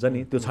ला भन्छ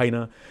नि, त्यो छैन।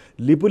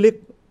 लिपुलेक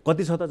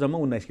कति छ त? जम्मा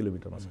 19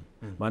 किलोमिटरमा छ।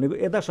 भनेको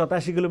यता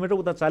 87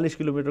 किलोमिटर, उता 40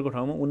 किलोमिटरको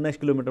ठाउँमा 19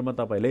 किलोमिटरमा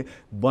तपाईँले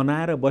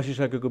बनाएर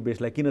बसिसकेको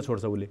बेसलाई किन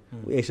छोड्छ उसले?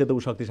 यसै त ऊ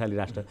शक्तिशाली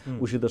राष्ट्र,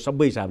 उसित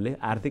सबै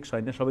हिसाबले आर्थिक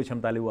सैन्य सबै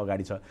क्षमताले ऊ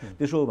अगाडि छ।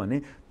 त्यसो हो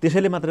भने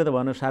त्यसैले मात्रै त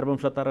भएन,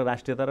 सार्वभौमसत्ता र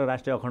राष्ट्रियता र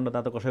राष्ट्रिय अखण्डता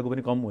त कसैको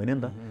पनि कम होइन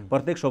नि त,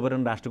 प्रत्येक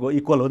सोभरेन राष्ट्रको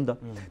इक्वल हो नि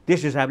त।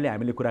 त्यस हिसाबले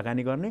हामीले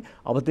कुराकानी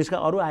गर्ने। अब त्यसका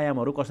अरू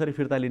आयामहरू कसरी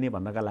फिर्ता लिने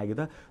भन्नका लागि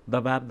त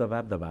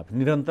दबाब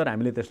निरन्तर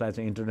हामीले त्यसलाई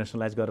चाहिँ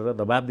इन्टरनेसनलाइज गरेर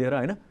दबाब दिएर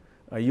होइन,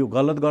 यो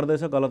गलत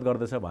गर्दैछ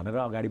भनेर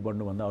अगाडि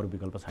बढ्नुभन्दा अरू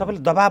विकल्प छैन।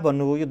 तपाईँले दबाब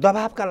भन्नुभयो, यो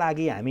दबाबका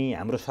लागि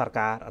हाम्रो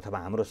सरकार अथवा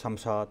हाम्रो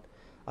संसद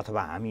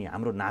अथवा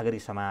हाम्रो नागरिक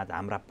समाज,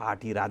 हाम्रा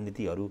पार्टी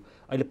राजनीतिहरू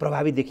अहिले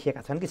प्रभावित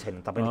देखिएका छन् कि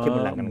छैन? तपाईँले के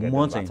मूल्याङ्कन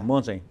गर्नुहुन्छ?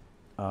 म चाहिँ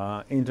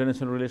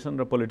इन्टरनेसनल रिलेसन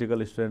र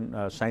पोलिटिकल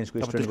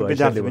साइन्सको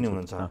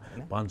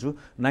स्टुडेन्ट भन्छु।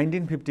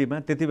 1950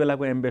 मा त्यति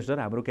बेलाको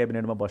एम्बेसडर हाम्रो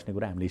क्याबिनेटमा बस्ने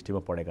कुरा हामीले हिस्ट्रीमा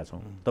पढेका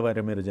छौँ, तपाईँ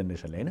र मेरो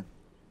जेनेरेसनले होइन।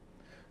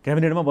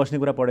 क्याबिनेटमा बस्ने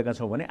कुरा पढेका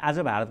छौँ भने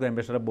आज भारतको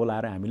एम्बेसडर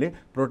बोलाएर हामीले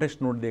प्रोटेस्ट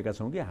नोट दिएका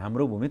छौँ कि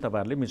हाम्रो भूमि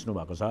तपाईँहरूले मिच्नु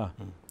भएको छ।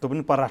 त्यो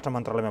पनि परराष्ट्र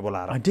मन्त्रालयमा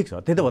बोलाएर। ठिक छ,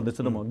 त्यही त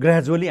भन्दैछु त म।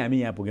 ग्रेजुअली हामी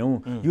यहाँ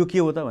पुग्यौँ। यो के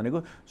हो त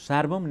भनेको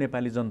सार्वभौम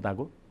नेपाली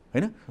जनताको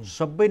होइन,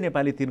 सबै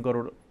नेपाली 3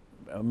 करोड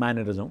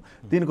मानेर जाउँ,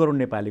 3 करोड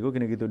नेपालीको,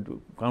 किनकि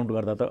त्यो काउन्ट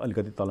गर्दा त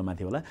अलिकति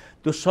तलमाथि होला,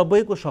 त्यो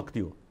सबैको शक्ति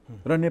हो।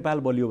 र नेपाल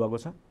बलियो भएको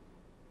छ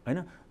होइन,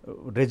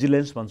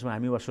 रेजिलेन्स भन्छौँ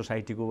हामी, वा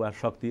सोसाइटीको वा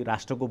शक्ति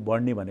राष्ट्रको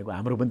बढ्ने भनेको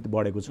हाम्रो पनि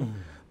बढेको छ,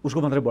 उसको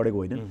मात्रै बढेको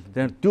होइन।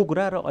 त्यहाँ त्यो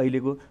कुरा र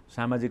अहिलेको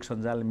सामाजिक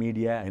सञ्जाल,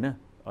 मिडिया होइन,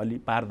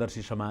 अलि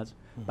पारदर्शी समाज,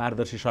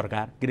 पारदर्शी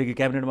सरकार, किनकि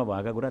क्याबिनेटमा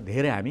भएका कुरा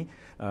धेरै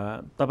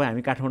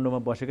हामी काठमाडौँमा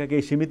बसेका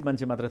केही सीमित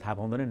मान्छे मात्र थाहा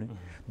पाउँदैन नि।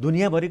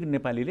 दुनियाँभरिको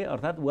नेपालीले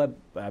अर्थात् वा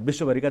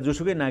विश्वभरिका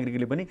जोसुकै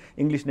नागरिकले पनि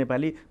इङ्ग्लिस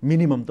नेपाली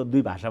मिनिमम त 2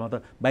 भाषामा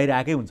त बाहिर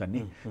आएकै हुन्छन्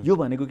नि। यो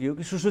भनेको के हो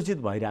कि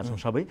सुसूचित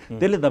भइरहेछौँ सबै,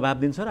 त्यसले दबाब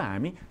दिन्छ र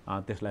हामी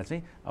त्यसलाई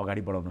चाहिँ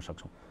अगाडि बढाउन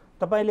सक्छौँ।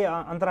 तपाईँले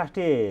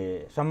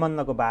अन्तर्राष्ट्रिय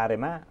सम्बन्धको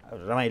बारेमा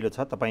रमाइलो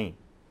छ,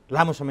 तपाईँ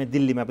लामो समय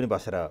दिल्लीमा पनि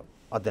बसेर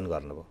अध्ययन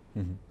गर्नुभयो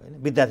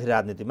होइन, विद्यार्थी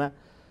राजनीतिमा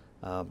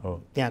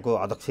त्यहाँको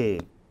अध्यक्ष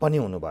पनि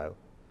हुनुभयो।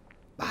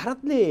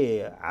 भारतले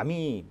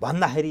हामी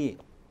भन्दाखेरि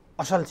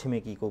असल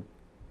छिमेकीको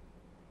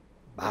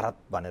भारत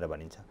भनेर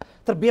भनिन्छ,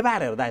 तर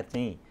व्यवहार हेर्दा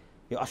चाहिँ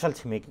यो असल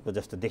छिमेकीको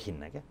जस्तो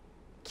देखिन्न क्या।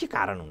 के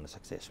कारण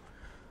हुनसक्छ यसमा?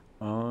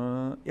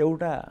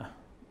 एउटा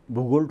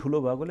भूगोल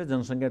ठुलो भएकोले,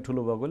 जनसङ्ख्या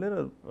ठुलो भएकोले र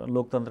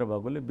लोकतन्त्र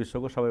भएकोले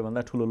विश्वको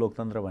सबैभन्दा ठुलो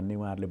लोकतन्त्र भन्ने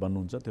उहाँहरूले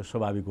भन्नुहुन्छ, त्यो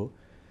स्वाभाविक हो।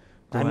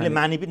 हामीले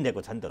मानि पनि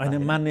दिएको छ नि त।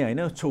 होइन मान्ने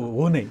होइन,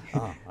 हो नै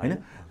होइन।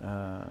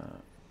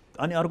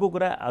 अनि अर्को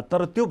कुरा,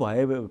 तर त्यो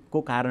भएको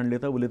कारणले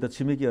त उसले त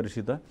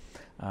छिमेकीहरूसित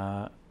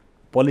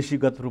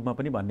पोलिसीगत रूपमा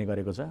पनि भन्ने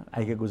गरेको छ।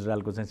 आइके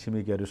गुजरालको चाहिँ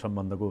छिमेकीहरू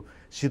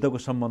सितको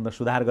सम्बन्ध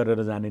सुधार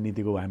गरेर जाने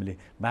नीतिको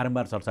हामीले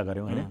बारम्बार चर्चा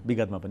गऱ्यौँ होइन,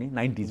 विगतमा पनि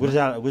 90s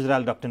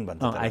गुजराल डक्ट्रिन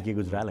भन्छ आइके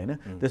गुजराल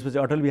होइन। त्यसपछि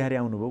अटल बिहारी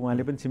आउनुभयो,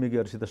 उहाँले पनि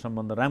छिमेकीहरूसित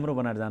सम्बन्ध राम्रो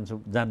बनाएर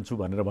जान्छु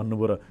भनेर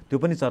भन्नुभयो र त्यो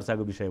पनि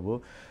चर्चाको विषय भयो।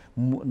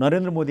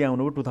 नरेन्द्र मोदी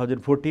आउनुभयो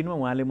 2014 मा,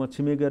 उहाँले म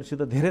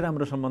छिमेकीहरूसित धेरै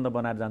राम्रो सम्बन्ध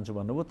बनाएर जान्छु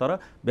भन्नुभयो,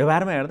 तर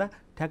व्यवहारमा हेर्दा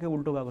ठ्याक्कै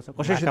उल्टो भएको छ।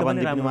 कसैसित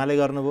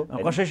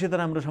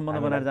राम्रो सम्बन्ध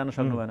बनाएर जान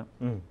सक्नु भएन।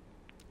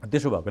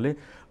 त्यसो भएकोले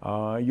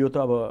यो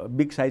त अब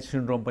बिग साइज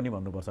सिन्ड्रोम पनि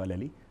भन्नुपर्छ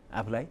अलिअलि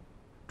आफूलाई,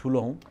 ठुलो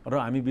हौँ र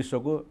हामी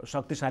विश्वको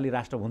शक्तिशाली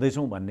राष्ट्र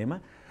हुँदैछौँ भन्नेमा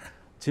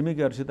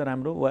छिमेकीहरूसित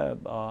राम्रो वा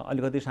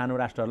अलिकति सानो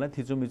राष्ट्रहरूलाई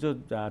थिचोमिचो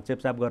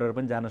चेपचाप गरेर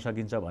पनि जान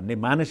सकिन्छ भन्ने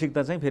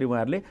मानसिकता चाहिँ फेरि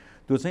उहाँहरूले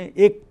त्यो चाहिँ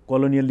एक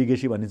कोलोनियल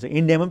लिगेसी भनिन्छ।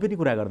 इन्डियामा पनि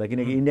कुरा गर्दा,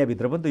 किनकि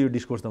इन्डियाभित्र पनि त यो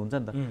डिस्कोर्स त हुन्छ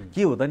नि त।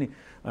 के हो त नि,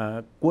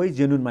 कोही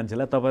जेन्युन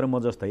मान्छेलाई तपाईँ र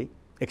म जस्तै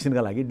एकछिनका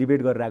लागि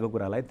डिबेट गरेर आएको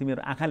कुरालाई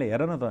तिमीहरू आँखाले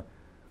हेर न त,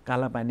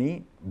 कालापानी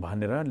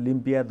भनेर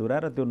लिम्पियाधुरा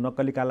र त्यो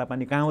नक्कली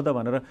कालापानी कहाँ हो त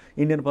भनेर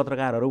इन्डियन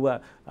पत्रकारहरू वा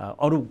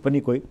अरू पनि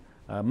कोही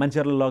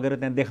मान्छेहरूलाई लगेर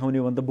त्यहाँ देखाउने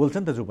हो भने त बोल्छ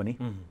नि त जो पनि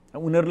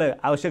उनीहरूलाई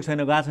आवश्यक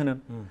छैन गएको छैनन्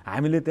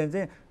हामीले त्यहाँ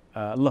चाहिँ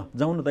ल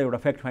जाउँ न त एउटा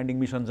फ्याक्ट फाइन्डिङ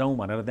मिसन जाउँ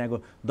भनेर त्यहाँको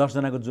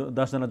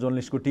 10जना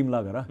जर्नलिस्टको टिम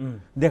लगेर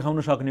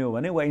देखाउन सक्ने हो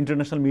भने वा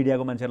इन्टरनेसनल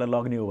मिडियाको मान्छेलाई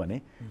लग्ने हो भने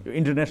यो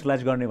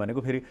इन्टरनेसनलाइज गर्ने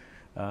भनेको फेरि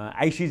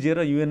आइसिजे र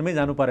युएनमै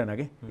जानु परेन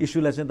कि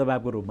इस्युलाई चाहिँ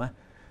दबावको रूपमा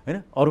हैन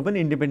अरू पनि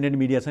इन्डिपेन्डेन्ट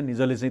मिडिया छन् नि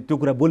जसले चाहिँ त्यो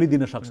कुरा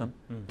बोलिदिन सक्छन्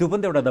त्यो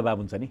पनि त एउटा दबाब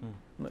हुन्छ नि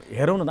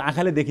हेरौँ न त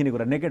आँखाले देखिने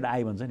कुरा नेकेड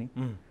आई भन्छ नि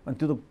अनि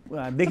त्यो त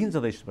देखिन्छ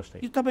त स्पष्टै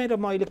यो तपाईँ र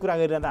म अहिले कुरा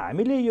गरिरहँदा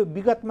हामीले यो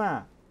विगतमा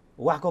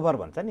वाकओभर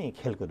भन्छ नि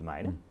खेलकुदमा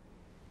होइन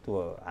त्यो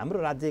हाम्रो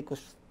राज्यको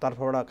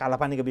तर्फबाट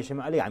कालापानीको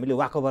विषयमा अलि हामीले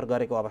वाकओभर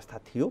गरेको अवस्था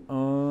थियो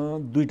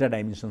दुईटा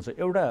डाइमेन्सन छ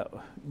एउटा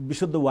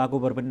विशुद्ध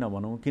वाकओभर पनि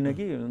नभनौँ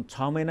किनकि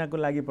 6 महिनाको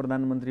लागि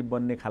प्रधानमन्त्री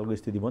बन्ने खालको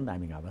स्थिति भयो नि त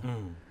हामी कहाँ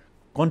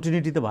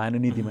कन्टिन्युटी त भएन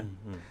नीतिमा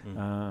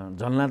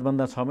झलनाथ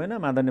बन्दा 6 महिना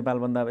माधव नेपाल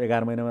बन्दा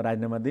 11 महिनामा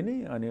राजीनामा दिने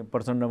अनि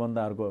प्रचण्ड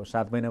बन्दा अर्को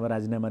 7 महिनामा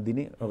राजीनामा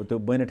दिने अब त्यो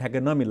बहिनी ठ्याक्कै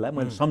नमिल्ला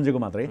मैले सम्झेको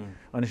मात्रै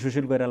अनि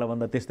सुशील कोइराला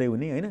बन्दा त्यस्तै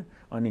हुने होइन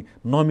अनि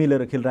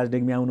नमिलेर खिलराज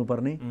डेग्मी आउनु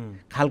पर्ने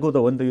खालको त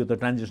हो नि त यो त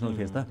ट्रान्जिसनल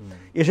फेज त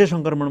यसै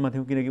सङ्क्रमणमा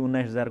थियौँ किनकि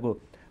 19,000को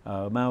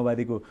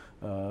माओवादीको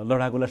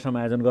लडाकुलाई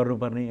समायोजन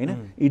गर्नुपर्ने होइन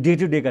यी डे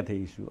टु डेका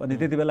थिए इस्यु अनि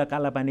त्यति बेला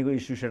कालापानीको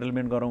इस्यु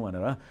सेटलमेन्ट गरौँ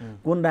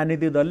भनेर कुन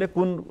राजनीतिक दलले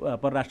कुन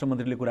परराष्ट्र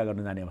मन्त्रीले कुरा गर्न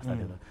जाने अवस्था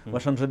थियो त वा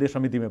संसदीय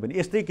समितिमा पनि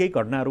यस्तै केही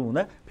घटनाहरू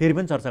हुँदा फेरि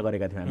पनि चर्चा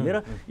गरेका थियौँ हामीले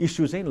र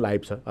इस्यु चाहिँ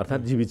लाइभ छ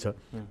अर्थात् जीवित छ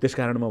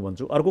त्यसकारण म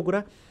भन्छु अर्को कुरा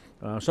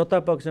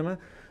सत्ता पक्षमा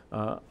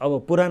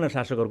अब पुराना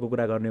शासकहरूको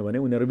कुरा गर्ने हो भने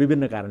उनीहरू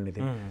विभिन्न कारणले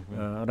थिए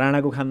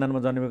राणाको खानदानमा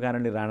जन्मेको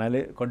कारणले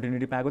राणाले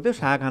कन्टिन्युटी पाएको थियो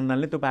शाह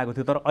खानदानले त्यो पाएको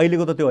थियो तर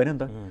अहिलेको त त्यो होइन नि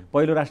त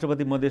पहिलो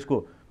राष्ट्रपति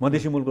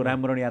मधेसी मुलको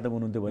रामवरण यादव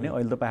हुनुहुन्थ्यो भने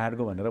अहिले त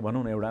पहाडको भनेर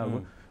भनौँ न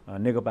एउटा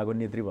नेकपाको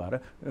नेत्री भएर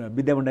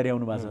विद्या भण्डारी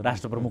आउनु भएको छ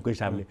राष्ट्र प्रमुखको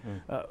हिसाबले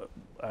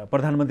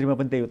प्रधानमन्त्रीमा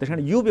पनि त्यही हो त्यस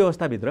कारण यो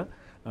व्यवस्थाभित्र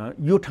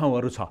यो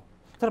ठाउँहरू छ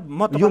तर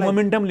यो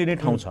मोमेन्टम लिने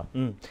ठाउँ छ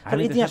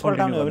इतिहास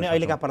पल्टाउने हो भने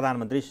अहिलेका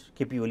प्रधानमन्त्री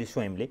केपी ओली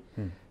स्वयंले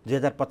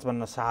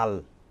 2055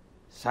 साल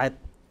सायद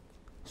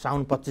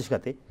साउन 25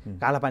 गते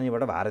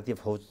कालापानीबाट भारतीय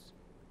फौज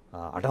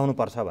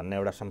हटाउनुपर्छ भन्ने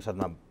एउटा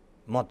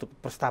संसदमा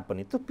प्रस्ताव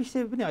पनि त्यो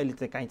विषय पनि अहिले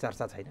चाहिँ कहीँ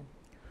चर्चा छैन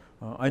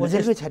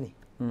ओझेलमै छ नि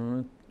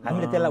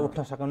हामीले त्यसलाई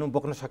उठ्न सकेनौँ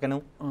बोक्न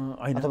सकेनौँ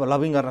अथवा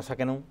लबिङ गर्न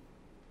सकेनौँ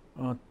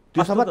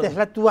अथवा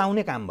त्यसलाई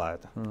तुवाउने काम भयो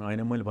त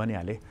होइन मैले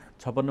भनिहालेँ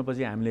 56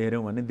 पछि हामीले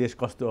हेऱ्यौँ भने देश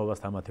कस्तो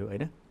अवस्थामा थियो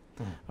होइन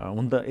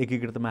हुन त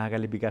एकीकृत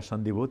महाकाली विकास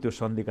सन्धि भयो त्यो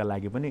सन्धिका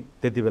लागि पनि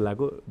त्यति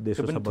बेलाको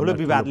देशको ठुलो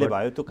विवादले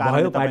भयो त्यो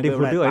भयो पार्टी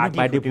फुट्यो होइन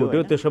पार्टी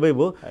फुट्यो त्यो सबै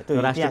भयो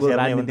राष्ट्रको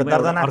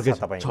राजनीतिमा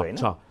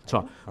छ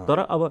तर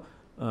अब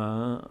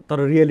तर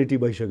रियालिटी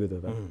भइसक्यो त्यो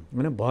त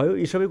होइन भयो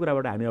यी सबै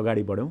कुराबाट हामी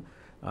अगाडि बढ्यौँ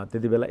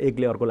त्यति बेला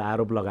एकले अर्कोलाई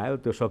आरोप लगायो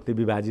त्यो शक्ति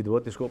विभाजित भयो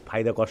त्यसको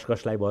फाइदा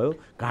कसलाई भयो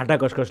घाटा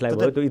कसलाई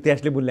भयो त्यो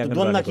इतिहासले मूल्याङ्कन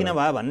द्वन्द्व किन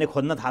भयो भन्ने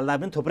खोज्न थाल्दा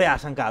पनि थुप्रै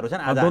आशंकाहरू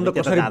छन् आज हामी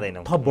त्यता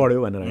जाँदैनौँ थप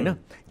बढ्यो भनेर होइन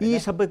यी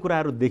सबै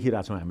कुराहरू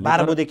देखिरहेछौँ हामीले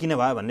 12 बुँदे किन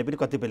भयो भन्ने पनि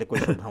कतिपयले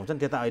क्वेसन उठाउँछन्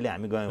त्यता अहिले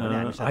हामी गयौँ भने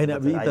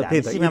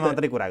हामी सीमामा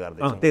मात्रै कुरा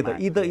गर्दैछौँ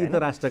त्यही त यी त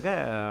राष्ट्रका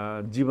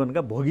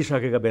जीवनका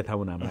भोगिसकेका व्यथा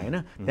हुन् हाम्रा होइन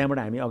त्यहाँबाट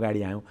हामी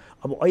अगाडि आयौँ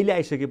अब अहिले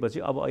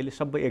आइसकेपछि अब अहिले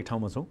सबै एक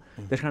ठाउँमा छौँ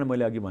त्यसकारण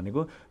मैले अघि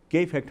भनेको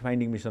केही फ्याक्ट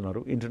फाइन्डिङ मिसनहरू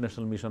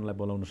इन्टरनेसनल मिसनलाई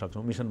बोलाउन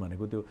सक्छौँ मिसन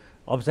भनेको त्यो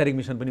औपचारिक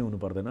मिसन पनि हुनु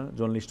पर्दैन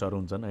जर्नलिस्टहरू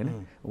हुन्छन् होइन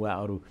वा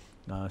अरू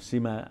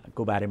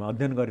सीमाको बारेमा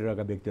अध्ययन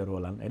गरिरहेका व्यक्तिहरू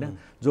होलान् होइन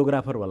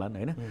जोग्राफर होलान्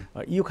होइन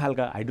यो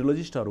खालका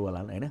हाइड्रोलोजिस्टहरू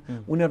होलान् होइन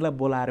उनीहरूलाई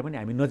बोलाएर पनि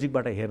हामी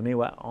नजिकबाट हेर्ने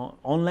वा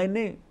अनलाइन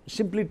नै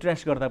सिम्पली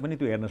ट्रेस गर्दा पनि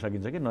त्यो हेर्न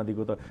सकिन्छ कि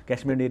नदीको त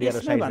क्याचमेन्ट एरिया र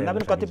साइज भन्दा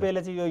पनि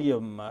कतिपयले चाहिँ यो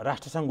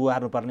राष्ट्रसङ्घ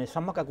गुहार्नु पर्ने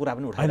सम्मका कुरा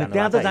पनि उठाइरहनु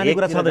त्यहाँ त जाने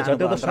कुरा छँदैछ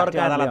त्यो त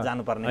सरकार अदालत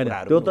जानुपर्ने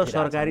कुराहरू त्यो त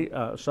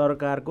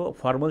सरकारको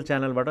फर्मल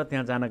च्यानलबाट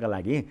त्यहाँ जानका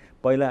लागि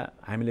पहिला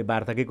हामीले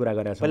वार्ताकै कुरा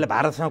गरेका छौँ पहिला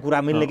भारतसँग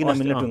कुरा मिल्ने कि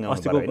नमिल्ने टुङ्ग्याउनु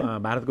अस्तिको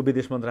भारतको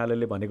विदेश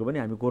मन्त्रालयले भनेको पनि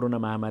हामी कोरोना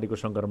महामारीको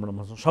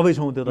सङ्क्रमणमा छौँ सबै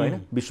छौँ त्यो त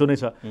होइन विश्व नै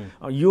छ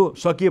यो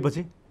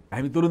सकिएपछि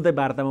हामी तुरुन्तै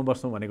वार्तामा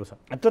बस्छौँ भनेको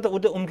छ त्यो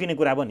त उम्किने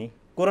कुरा पनि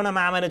कोरोना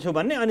महामारी छु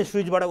भन्ने अनि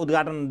स्विचबाट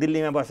उद्घाटन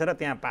दिल्लीमा बसेर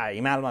त्यहाँ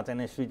हिमालमा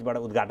चाहिँ स्विचबाट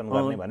उद्घाटन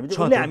गर्ने भनेपछि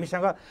उसले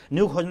हामीसँग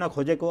न्यू खोज्न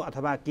खोजेको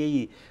अथवा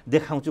केही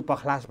देखाउँछु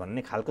पखलास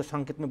भन्ने खालको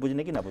सङ्केतमा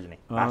बुझ्ने कि नबुझ्ने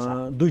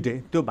दुइटै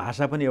त्यो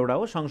भाषा पनि एउटा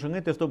हो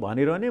सँगसँगै त्यस्तो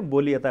भनिरहने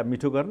बोली यता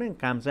मिठो गर्ने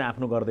काम चाहिँ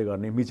आफ्नो गर्दै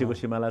गर्ने मिचेको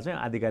सीमालाई चाहिँ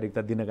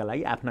आधिकारिकता दिनका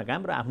लागि आफ्ना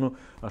काम र आफ्नो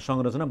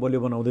संरचना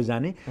बलियो बनाउँदै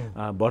जाने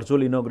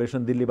भर्चुअल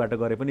इनोग्रेसन दिल्लीबाट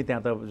गरे पनि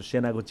त्यहाँ त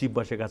सेनाको चिफ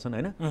बसेका छन्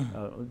होइन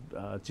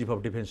चिफ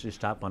अफ डिफेन्स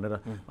स्टाफ भनेर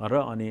र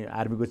अनि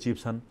आर्मीको चिफ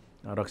छन्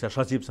रक्षा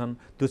सचिव छन्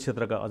त्यो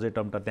क्षेत्रका अजय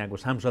टम्टा त्यहाँको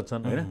सांसद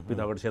छन् होइन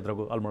पिथौरागढ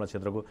क्षेत्रको अल्मोडा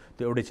क्षेत्रको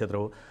त्यो एउटै क्षेत्र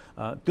हो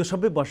त्यो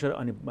सबै बसेर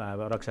अनि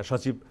रक्षा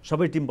सचिव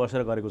सबै टिम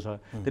बसेर गरेको छ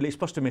त्यसले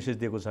स्पष्ट मेसेज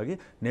दिएको छ कि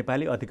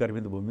नेपाली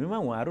अतिक्रमित भूमिमा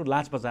उहाँहरू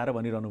लाज पचाएर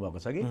भनिरहनु भएको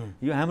छ कि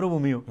यो हाम्रो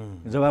भूमि हो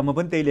जवाबमा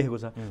पनि त्यही लेखेको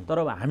छ तर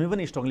अब हामी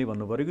पनि स्ट्रङली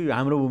भन्नु पऱ्यो कि यो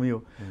हाम्रो भूमि हो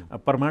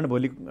प्रमाण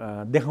भोलि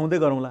देखाउँदै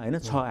गरौँला होइन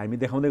हामी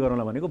देखाउँदै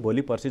गरौँला भनेको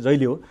भोलि पर्सि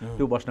जहिले हो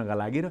त्यो बस्नका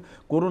लागि र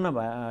कोरोना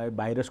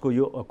भाइरसको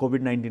यो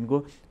कोभिड-19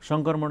 को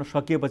सङ्क्रमण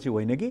सकिएपछि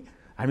होइन कि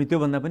हामी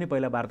त्योभन्दा पनि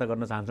पहिला वार्ता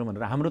गर्न चाहन्छौँ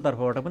भनेर हाम्रो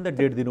तर्फबाट पनि त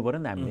डेट दिनु पऱ्यो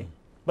नि त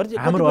हामीले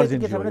हाम्रो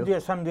अर्जेन्ट के छ भने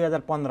सन्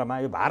 2015 मा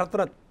यो भारत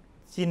र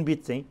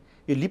चीनबीच चाहिँ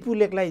यो लिपु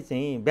लेकलाई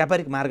चाहिँ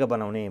व्यापारिक मार्ग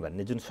बनाउने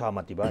भन्ने जुन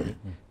सहमति भयो नि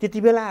त्यति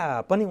बेला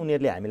पनि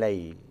उनीहरूले हामीलाई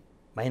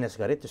माइनस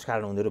गरे,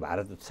 त्यसकारण उनीहरू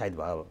भारत उत्साहित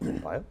भयो।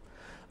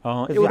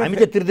 हामी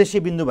चाहिँ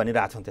त्रिदेशीय बिन्दु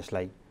भनिरहेछौँ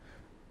त्यसलाई।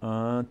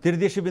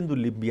 त्रिदेशीय बिन्दु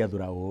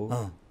लिम्बियाधुरा हो,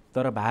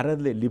 तर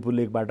भारतले लिपु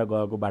लेकबाट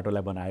गएको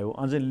बाटोलाई बनायो।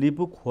 अझै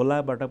लिपु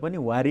खोलाबाट पनि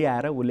वारी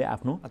आएर उसले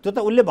आफ्नो त्यो त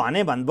उसले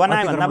बनायो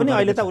भन्दा पनि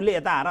अहिले त उसले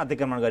यता आएर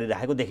अतिक्रमण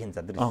गरिरहेको देखिन्छ,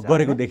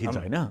 गरेको देखिन्छ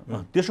होइन।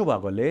 त्यसो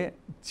भएकोले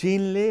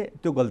चीनले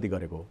त्यो गल्ती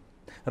गरेको हो।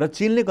 र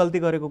चीनले गल्ती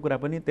गरेको कुरा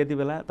पनि त्यति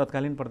बेला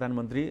तत्कालीन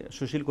प्रधानमन्त्री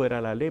सुशील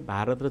कोइरालाले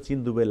भारत र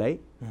चीन दुवैलाई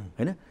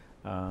होइन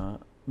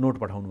नोट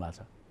पठाउनु भएको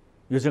छ,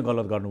 यो चाहिँ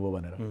गलत गर्नुभयो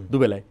भनेर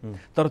दुवैलाई।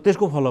 तर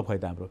त्यसको फलोअप खै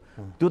त हाम्रो,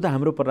 त्यो त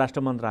हाम्रो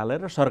परराष्ट्र मन्त्रालय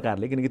र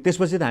सरकारले, किनकि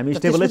त्यसपछि त हामी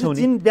स्टेबलै छौँ नि।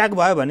 चीन ब्याग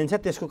भयो भनिन्छ,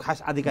 त्यसको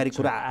खास आधिकारिक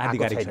कुरा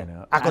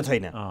आएको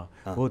छैन।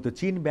 हो, त्यो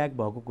चीन ब्याग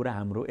भएको कुरा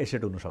हाम्रो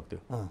एसेट हुन सक्थ्यो,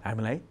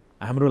 हामीलाई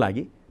हाम्रो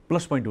लागि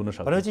प्लस पोइन्ट हुन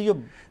सक्छ। यो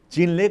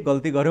चीनले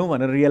गल्ती गर्यौँ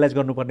भनेर रियलाइज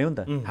गर्नुपर्ने हो नि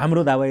त।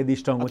 हाम्रो दावा यदि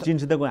स्ट्रङ हो,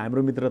 चीनसितको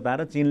हाम्रो मित्रता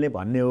र चीनले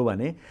भन्ने हो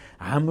भने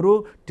हाम्रो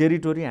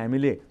टेरिटोरी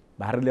हामीले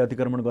भारतले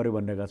अतिक्रमण गर्यो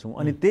भनेका छौँ,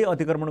 अनि त्यही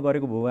अतिक्रमण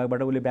गरेको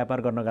भूभागबाट उसले व्यापार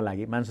गर्नका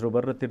लागि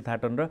मानसरोवर र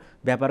तीर्थाटन र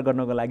व्यापार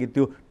गर्नको लागि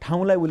त्यो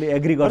ठाउँलाई उसले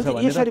एग्री गर्छ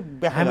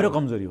भने हाम्रो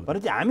कमजोरी हो।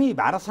 भनेपछि हामी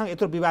भारतसँग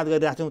यत्रो विवाद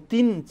गरिरहेको छौँ,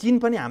 चीन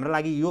पनि हाम्रो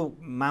लागि यो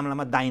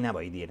मामलामा दाइना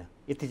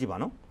भइदिएन, यति चाहिँ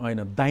भनौँ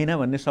होइन। दाइना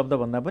भन्ने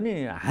शब्दभन्दा पनि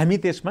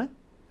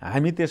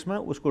हामी त्यसमा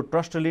उसको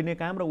ट्रस्ट लिने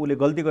काम र उसले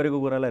गल्ती गरेको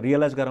कुरालाई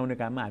रियलाइज गराउने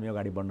काममा हामी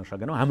अगाडि बढ्न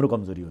सकेनौँ, हाम्रो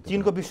कमजोरी हो।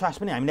 चीनको विश्वास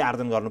पनि हामीले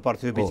आर्जन गर्नु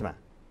पर्थ्यो बिचमा,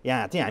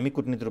 यहाँ चाहिँ हामी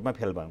कूटनीतिक रूपमा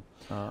फेल भयौँ।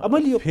 अब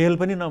मैले यो फेल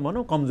पनि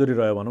नभनौँ, कमजोरी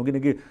रह्यो भनौँ,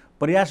 किनकि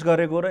प्रयास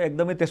गरेको र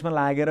एकदमै त्यसमा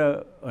लागेर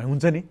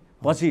हुन्छ नि,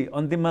 पछि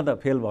अन्तिममा त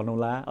फेल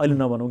भनौँला, अहिले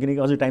नभनौँ, किनकि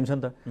अझै टाइम छ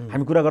नि त।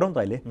 हामी कुरा गरौँ त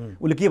अहिले,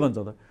 उसले के भन्छ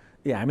त,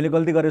 हामीले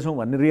गल्ती गरेछौँ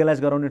भन्ने रियलाइज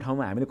गराउने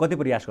ठाउँमा हामीले कति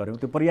प्रयास गऱ्यौँ,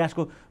 त्यो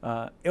प्रयासको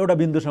एउटा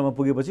बिन्दुसम्म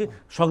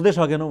पुगेपछि सक्दै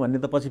सकेनौँ भन्ने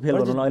त पछि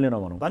फेल गर्नु, अहिले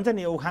नभनौँ। भन्छ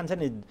नि उखान छ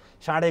नि,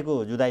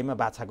 साँडेको जुदाईमा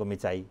बाछाको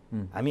मिचाइ।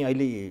 हामी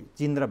अहिले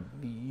चीन र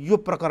यो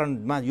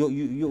प्रकरणमा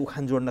यो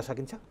उखान जोड्न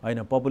सकिन्छ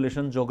होइन।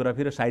 पपुलेसन,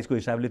 जोग्राफी र साइजको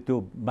हिसाबले त्यो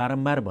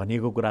बारम्बार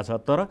भनिएको कुरा छ,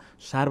 तर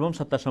सार्वभौम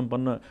सत्ता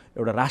सम्पन्न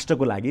एउटा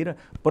राष्ट्रको लागि र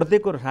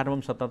प्रत्येकको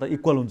सार्वभौम सत्ता त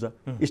इक्वल हुन्छ,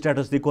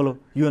 स्ट्याटस त इक्वल हो,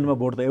 युएनमा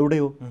भोट त एउटै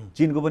हो,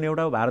 चीनको पनि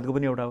एउटा हो, भारतको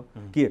पनि एउटा हो।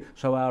 के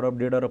 1.25 अरब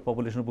 1.5 अरब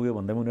पपुलेसन पुग्यो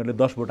भन्दा उनीहरूले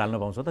 10 भोट हाल्न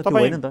पाउँछ त, त्यो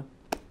होइन नि त।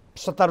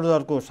 सत्तारूढ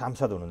दलको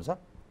सांसद हुनुहुन्छ,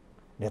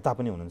 नेता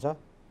पनि हुनुहुन्छ,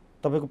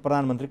 तपाईँको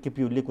प्रधानमन्त्री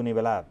केपी ओलीले कुनै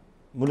बेला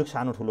मुलुक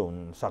सानो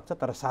ठुलो हुनसक्छ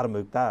तर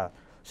सार्वभौमिकता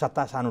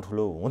सत्ता सानो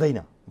ठुलो हुँदैन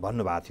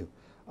भन्नुभएको थियो।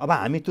 अब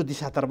हामी त्यो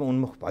दिशातर्फ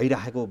उन्मुख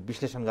भइरहेको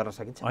विश्लेषण गर्न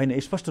सकिन्छ होइन।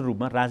 स्पष्ट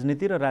रूपमा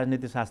राजनीति र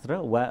राजनीतिशास्त्र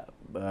वा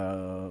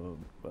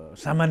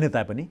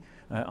सामान्यता पनि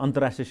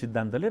अन्तर्राष्ट्रिय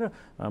सिद्धान्तले र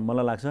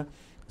मलाई लाग्छ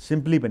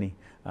सिम्पली पनि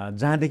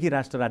जहाँदेखि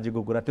राष्ट्र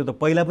राज्यको कुरा, त्यो त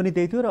पहिला पनि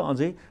त्यही थियो र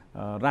अझै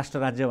राष्ट्र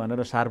राज्य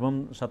भनेर सार्वभौम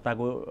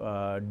सत्ताको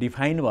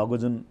डिफाइन भएको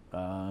जुन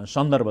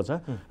सन्दर्भ छ,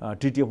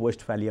 ट्रिटी अफ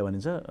वेस्टफालिया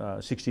भनिन्छ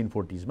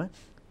 1640s मा,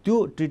 त्यो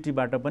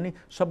ट्रिटीबाट पनि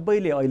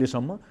सबैले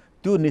अहिलेसम्म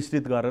त्यो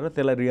निश्चित गरेर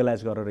त्यसलाई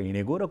रियलाइज गरेर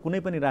हिँडेको र कुनै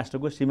पनि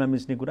राष्ट्रको सीमा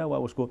मिच्ने कुरा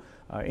वा उसको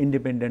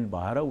इन्डिपेन्डेन्ट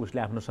भएर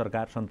उसले आफ्नो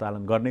सरकार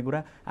सञ्चालन गर्ने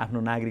कुरा, आफ्नो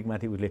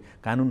नागरिकमाथि उसले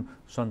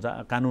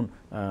कानुन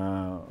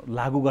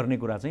लागू गर्ने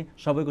कुरा चाहिँ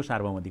सबैको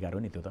सार्वभौम अधिकार हो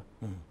नि त्यो त।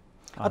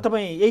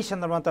 तपाईँ यही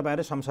सन्दर्भमा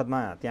तपाईँहरू संसदमा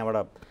त्यहाँबाट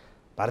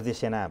भारतीय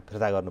सेना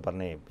फिर्ता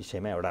गर्नुपर्ने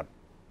विषयमा एउटा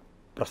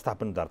प्रस्ताव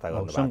पनि दर्ता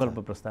गर्नु, सङ्कल्प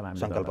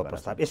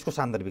प्रस्ताव, यसको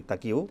सान्दर्भिकता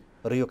के हो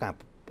र यो कहाँ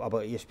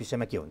अब यस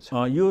विषयमा के हुन्छ?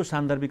 यो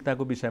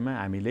सान्दर्भिकताको विषयमा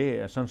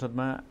हामीले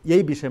संसदमा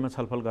यही विषयमा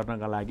छलफल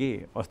गर्नका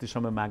लागि अस्ति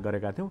समय माग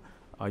गरेका थियौँ।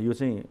 यो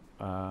चाहिँ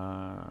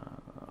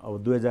अब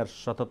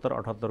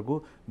 2077-78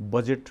 को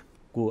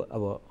बजेटको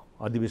अब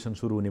अधिवेशन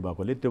सुरु हुने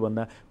भएकोले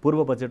त्योभन्दा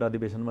पूर्व बजेट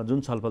अधिवेशनमा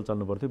जुन छलफल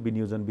चल्नु पर्थ्यो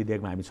विनियोजन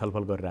विधेयकमा हामी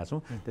छलफल गरिरहेछौँ,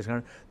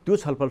 त्यसकारण त्यो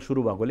छलफल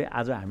सुरु भएकोले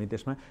आज हामी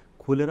त्यसमा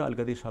खुलेर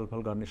अलिकति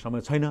छलफल गर्ने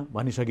समय छैन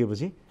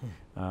भनिसकेपछि,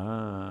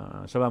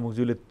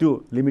 सभामुखज्यूले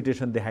त्यो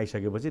लिमिटेसन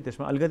देखाइसकेपछि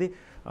त्यसमा अलिकति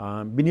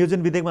विनियोजन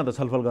विधेयकमा त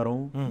छलफल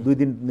गरौँ, 2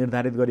 दिन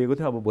निर्धारित गरिएको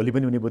थियो, अब भोलि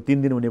पनि हुने भयो,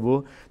 3 दिन हुने भयो,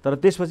 तर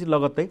त्यसपछि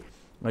लगत्तै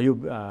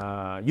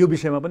यो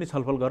विषयमा पनि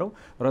छलफल गरौँ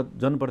र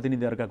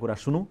जनप्रतिनिधिहरूका कुरा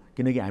सुनौँ,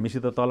 किनकि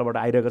हामीसित तलबाट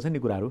आइरहेका छन् नि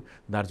कुराहरू,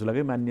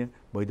 दार्चुलाकै मान्य,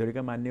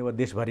 भैतडीका मान्य वा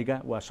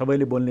देशभरिका वा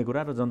सबैले बोल्ने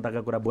कुरा र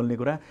जनताका कुरा बोल्ने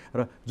कुरा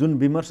र जुन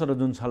विमर्श र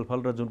जुन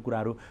छलफल र जुन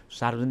कुराहरू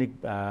सार्वजनिक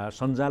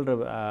सञ्जाल र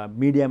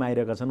मिडियामा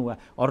आइरहेका छन् वा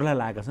अरूलाई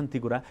लागेका छन्,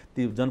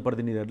 ती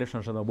जनप्रतिनिधिहरूले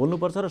संसदमा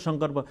बोल्नुपर्छ र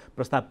सङ्कल्प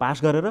प्रस्ताव पास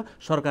गरेर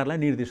सरकारलाई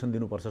निर्देशन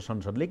दिनुपर्छ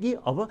संसदले कि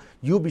अब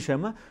यो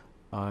विषयमा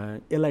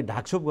यसलाई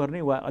ढाकछोप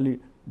गर्ने वा अलि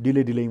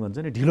डिले भन्छ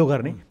नि, ढिलो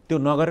गर्ने, त्यो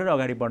नगरेर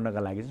अगाडि बढ्नका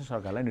लागि चाहिँ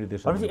सरकारलाई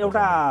निर्देशन।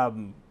 एउटा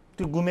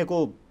त्यो गुमेको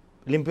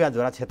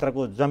लिम्पियाझोरा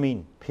क्षेत्रको जमिन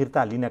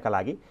फिर्ता लिनका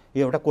लागि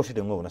यो एउटा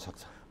कोसिढुङ्गो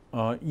हुनसक्छ।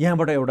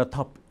 यहाँबाट एउटा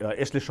थप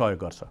यसले सहयोग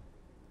गर्छ,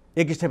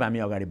 एक स्टेप हामी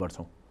अगाडि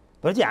बढ्छौँ।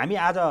 भनेपछि हामी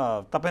आज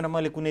तपाईँ र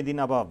मैले कुनै दिन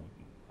अब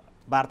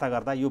वार्ता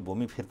गर्दा यो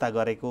भूमि फिर्ता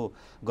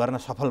गर्न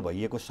सफल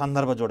भइएको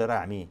सन्दर्भ जोडेर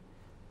हामी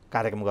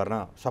कार्यक्रम गर्न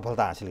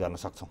सफलता हासिल गर्न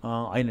सक्छौँ।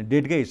 होइन,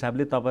 डेटकै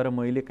हिसाबले तपाईँ र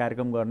मैले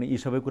कार्यक्रम गर्ने यी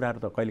सबै कुराहरू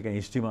त कहिलेकाहीँ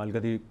हिस्ट्रीमा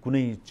अलिकति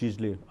कुनै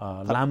चिजले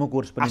लामो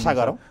कोर्स पनि आशा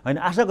गरौँ। होइन,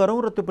 आशा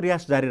गरौँ र त्यो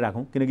प्रयास जारी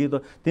राखौँ, किनकि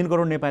त 3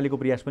 करोड नेपालीको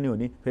प्रयास पनि हो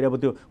नि। फेरि अब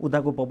त्यो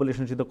उताको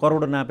पपुलेसनसित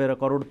करोड नापेर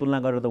करोड तुलना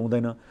गरेर त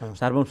हुँदैन।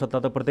 सार्वभौम सत्ता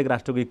त प्रत्येक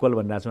राष्ट्रको इक्वल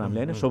भनिरहेको छौँ हामीले,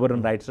 होइन?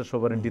 सोभरेन राइट्स र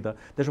सोभरेन्टी त।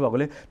 त्यसो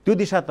भएकोले त्यो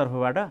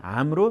दिशातर्फबाट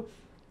हाम्रो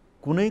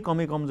कुनै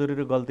कमी कमजोरी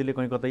र गल्तीले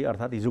कहीँ कतै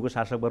अर्थात् हिजोको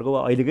शासकवर्ग वा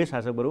अहिलेकै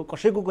शासकवर्ग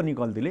कसैको पनि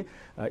गल्तीले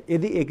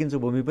यदि 1 इन्च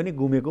भूमि पनि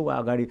गुमेको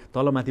वा अगाडि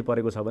तलमाथि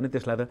परेको छ भने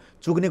त्यसलाई त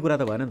चुक्ने कुरा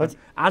त भएन नि त।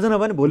 आज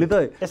नभए भोलि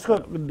त यसको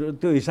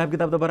त्यो हिसाब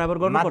किताब त बराबर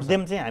गर्नुपर्छ।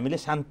 माध्यम चाहिँ हामीले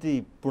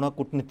शान्तिपूर्ण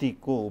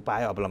कूटनीतिको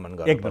उपाय अवलम्बन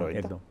गर्नु पर्यो।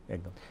 एकदम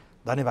एकदम।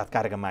 धन्यवाद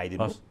कार्यक्रममा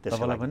आइदिनुहोस्।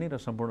 तपाईँलाई पनि र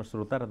सम्पूर्ण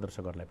श्रोता र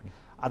दर्शकहरूलाई पनि।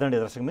 आदरणीय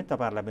दर्शकमित्र,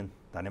 तपाईँहरूलाई पनि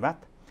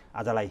धन्यवाद।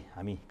 आजलाई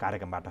हामी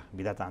कार्यक्रमबाट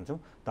बिदा चाहन्छौँ।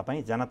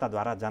 तपाईँ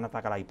जनताद्वारा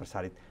जनताका लागि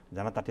प्रसारित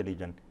जनता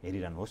टेलिभिजन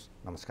हेरिरहनुहोस्।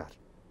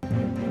 नमस्कार।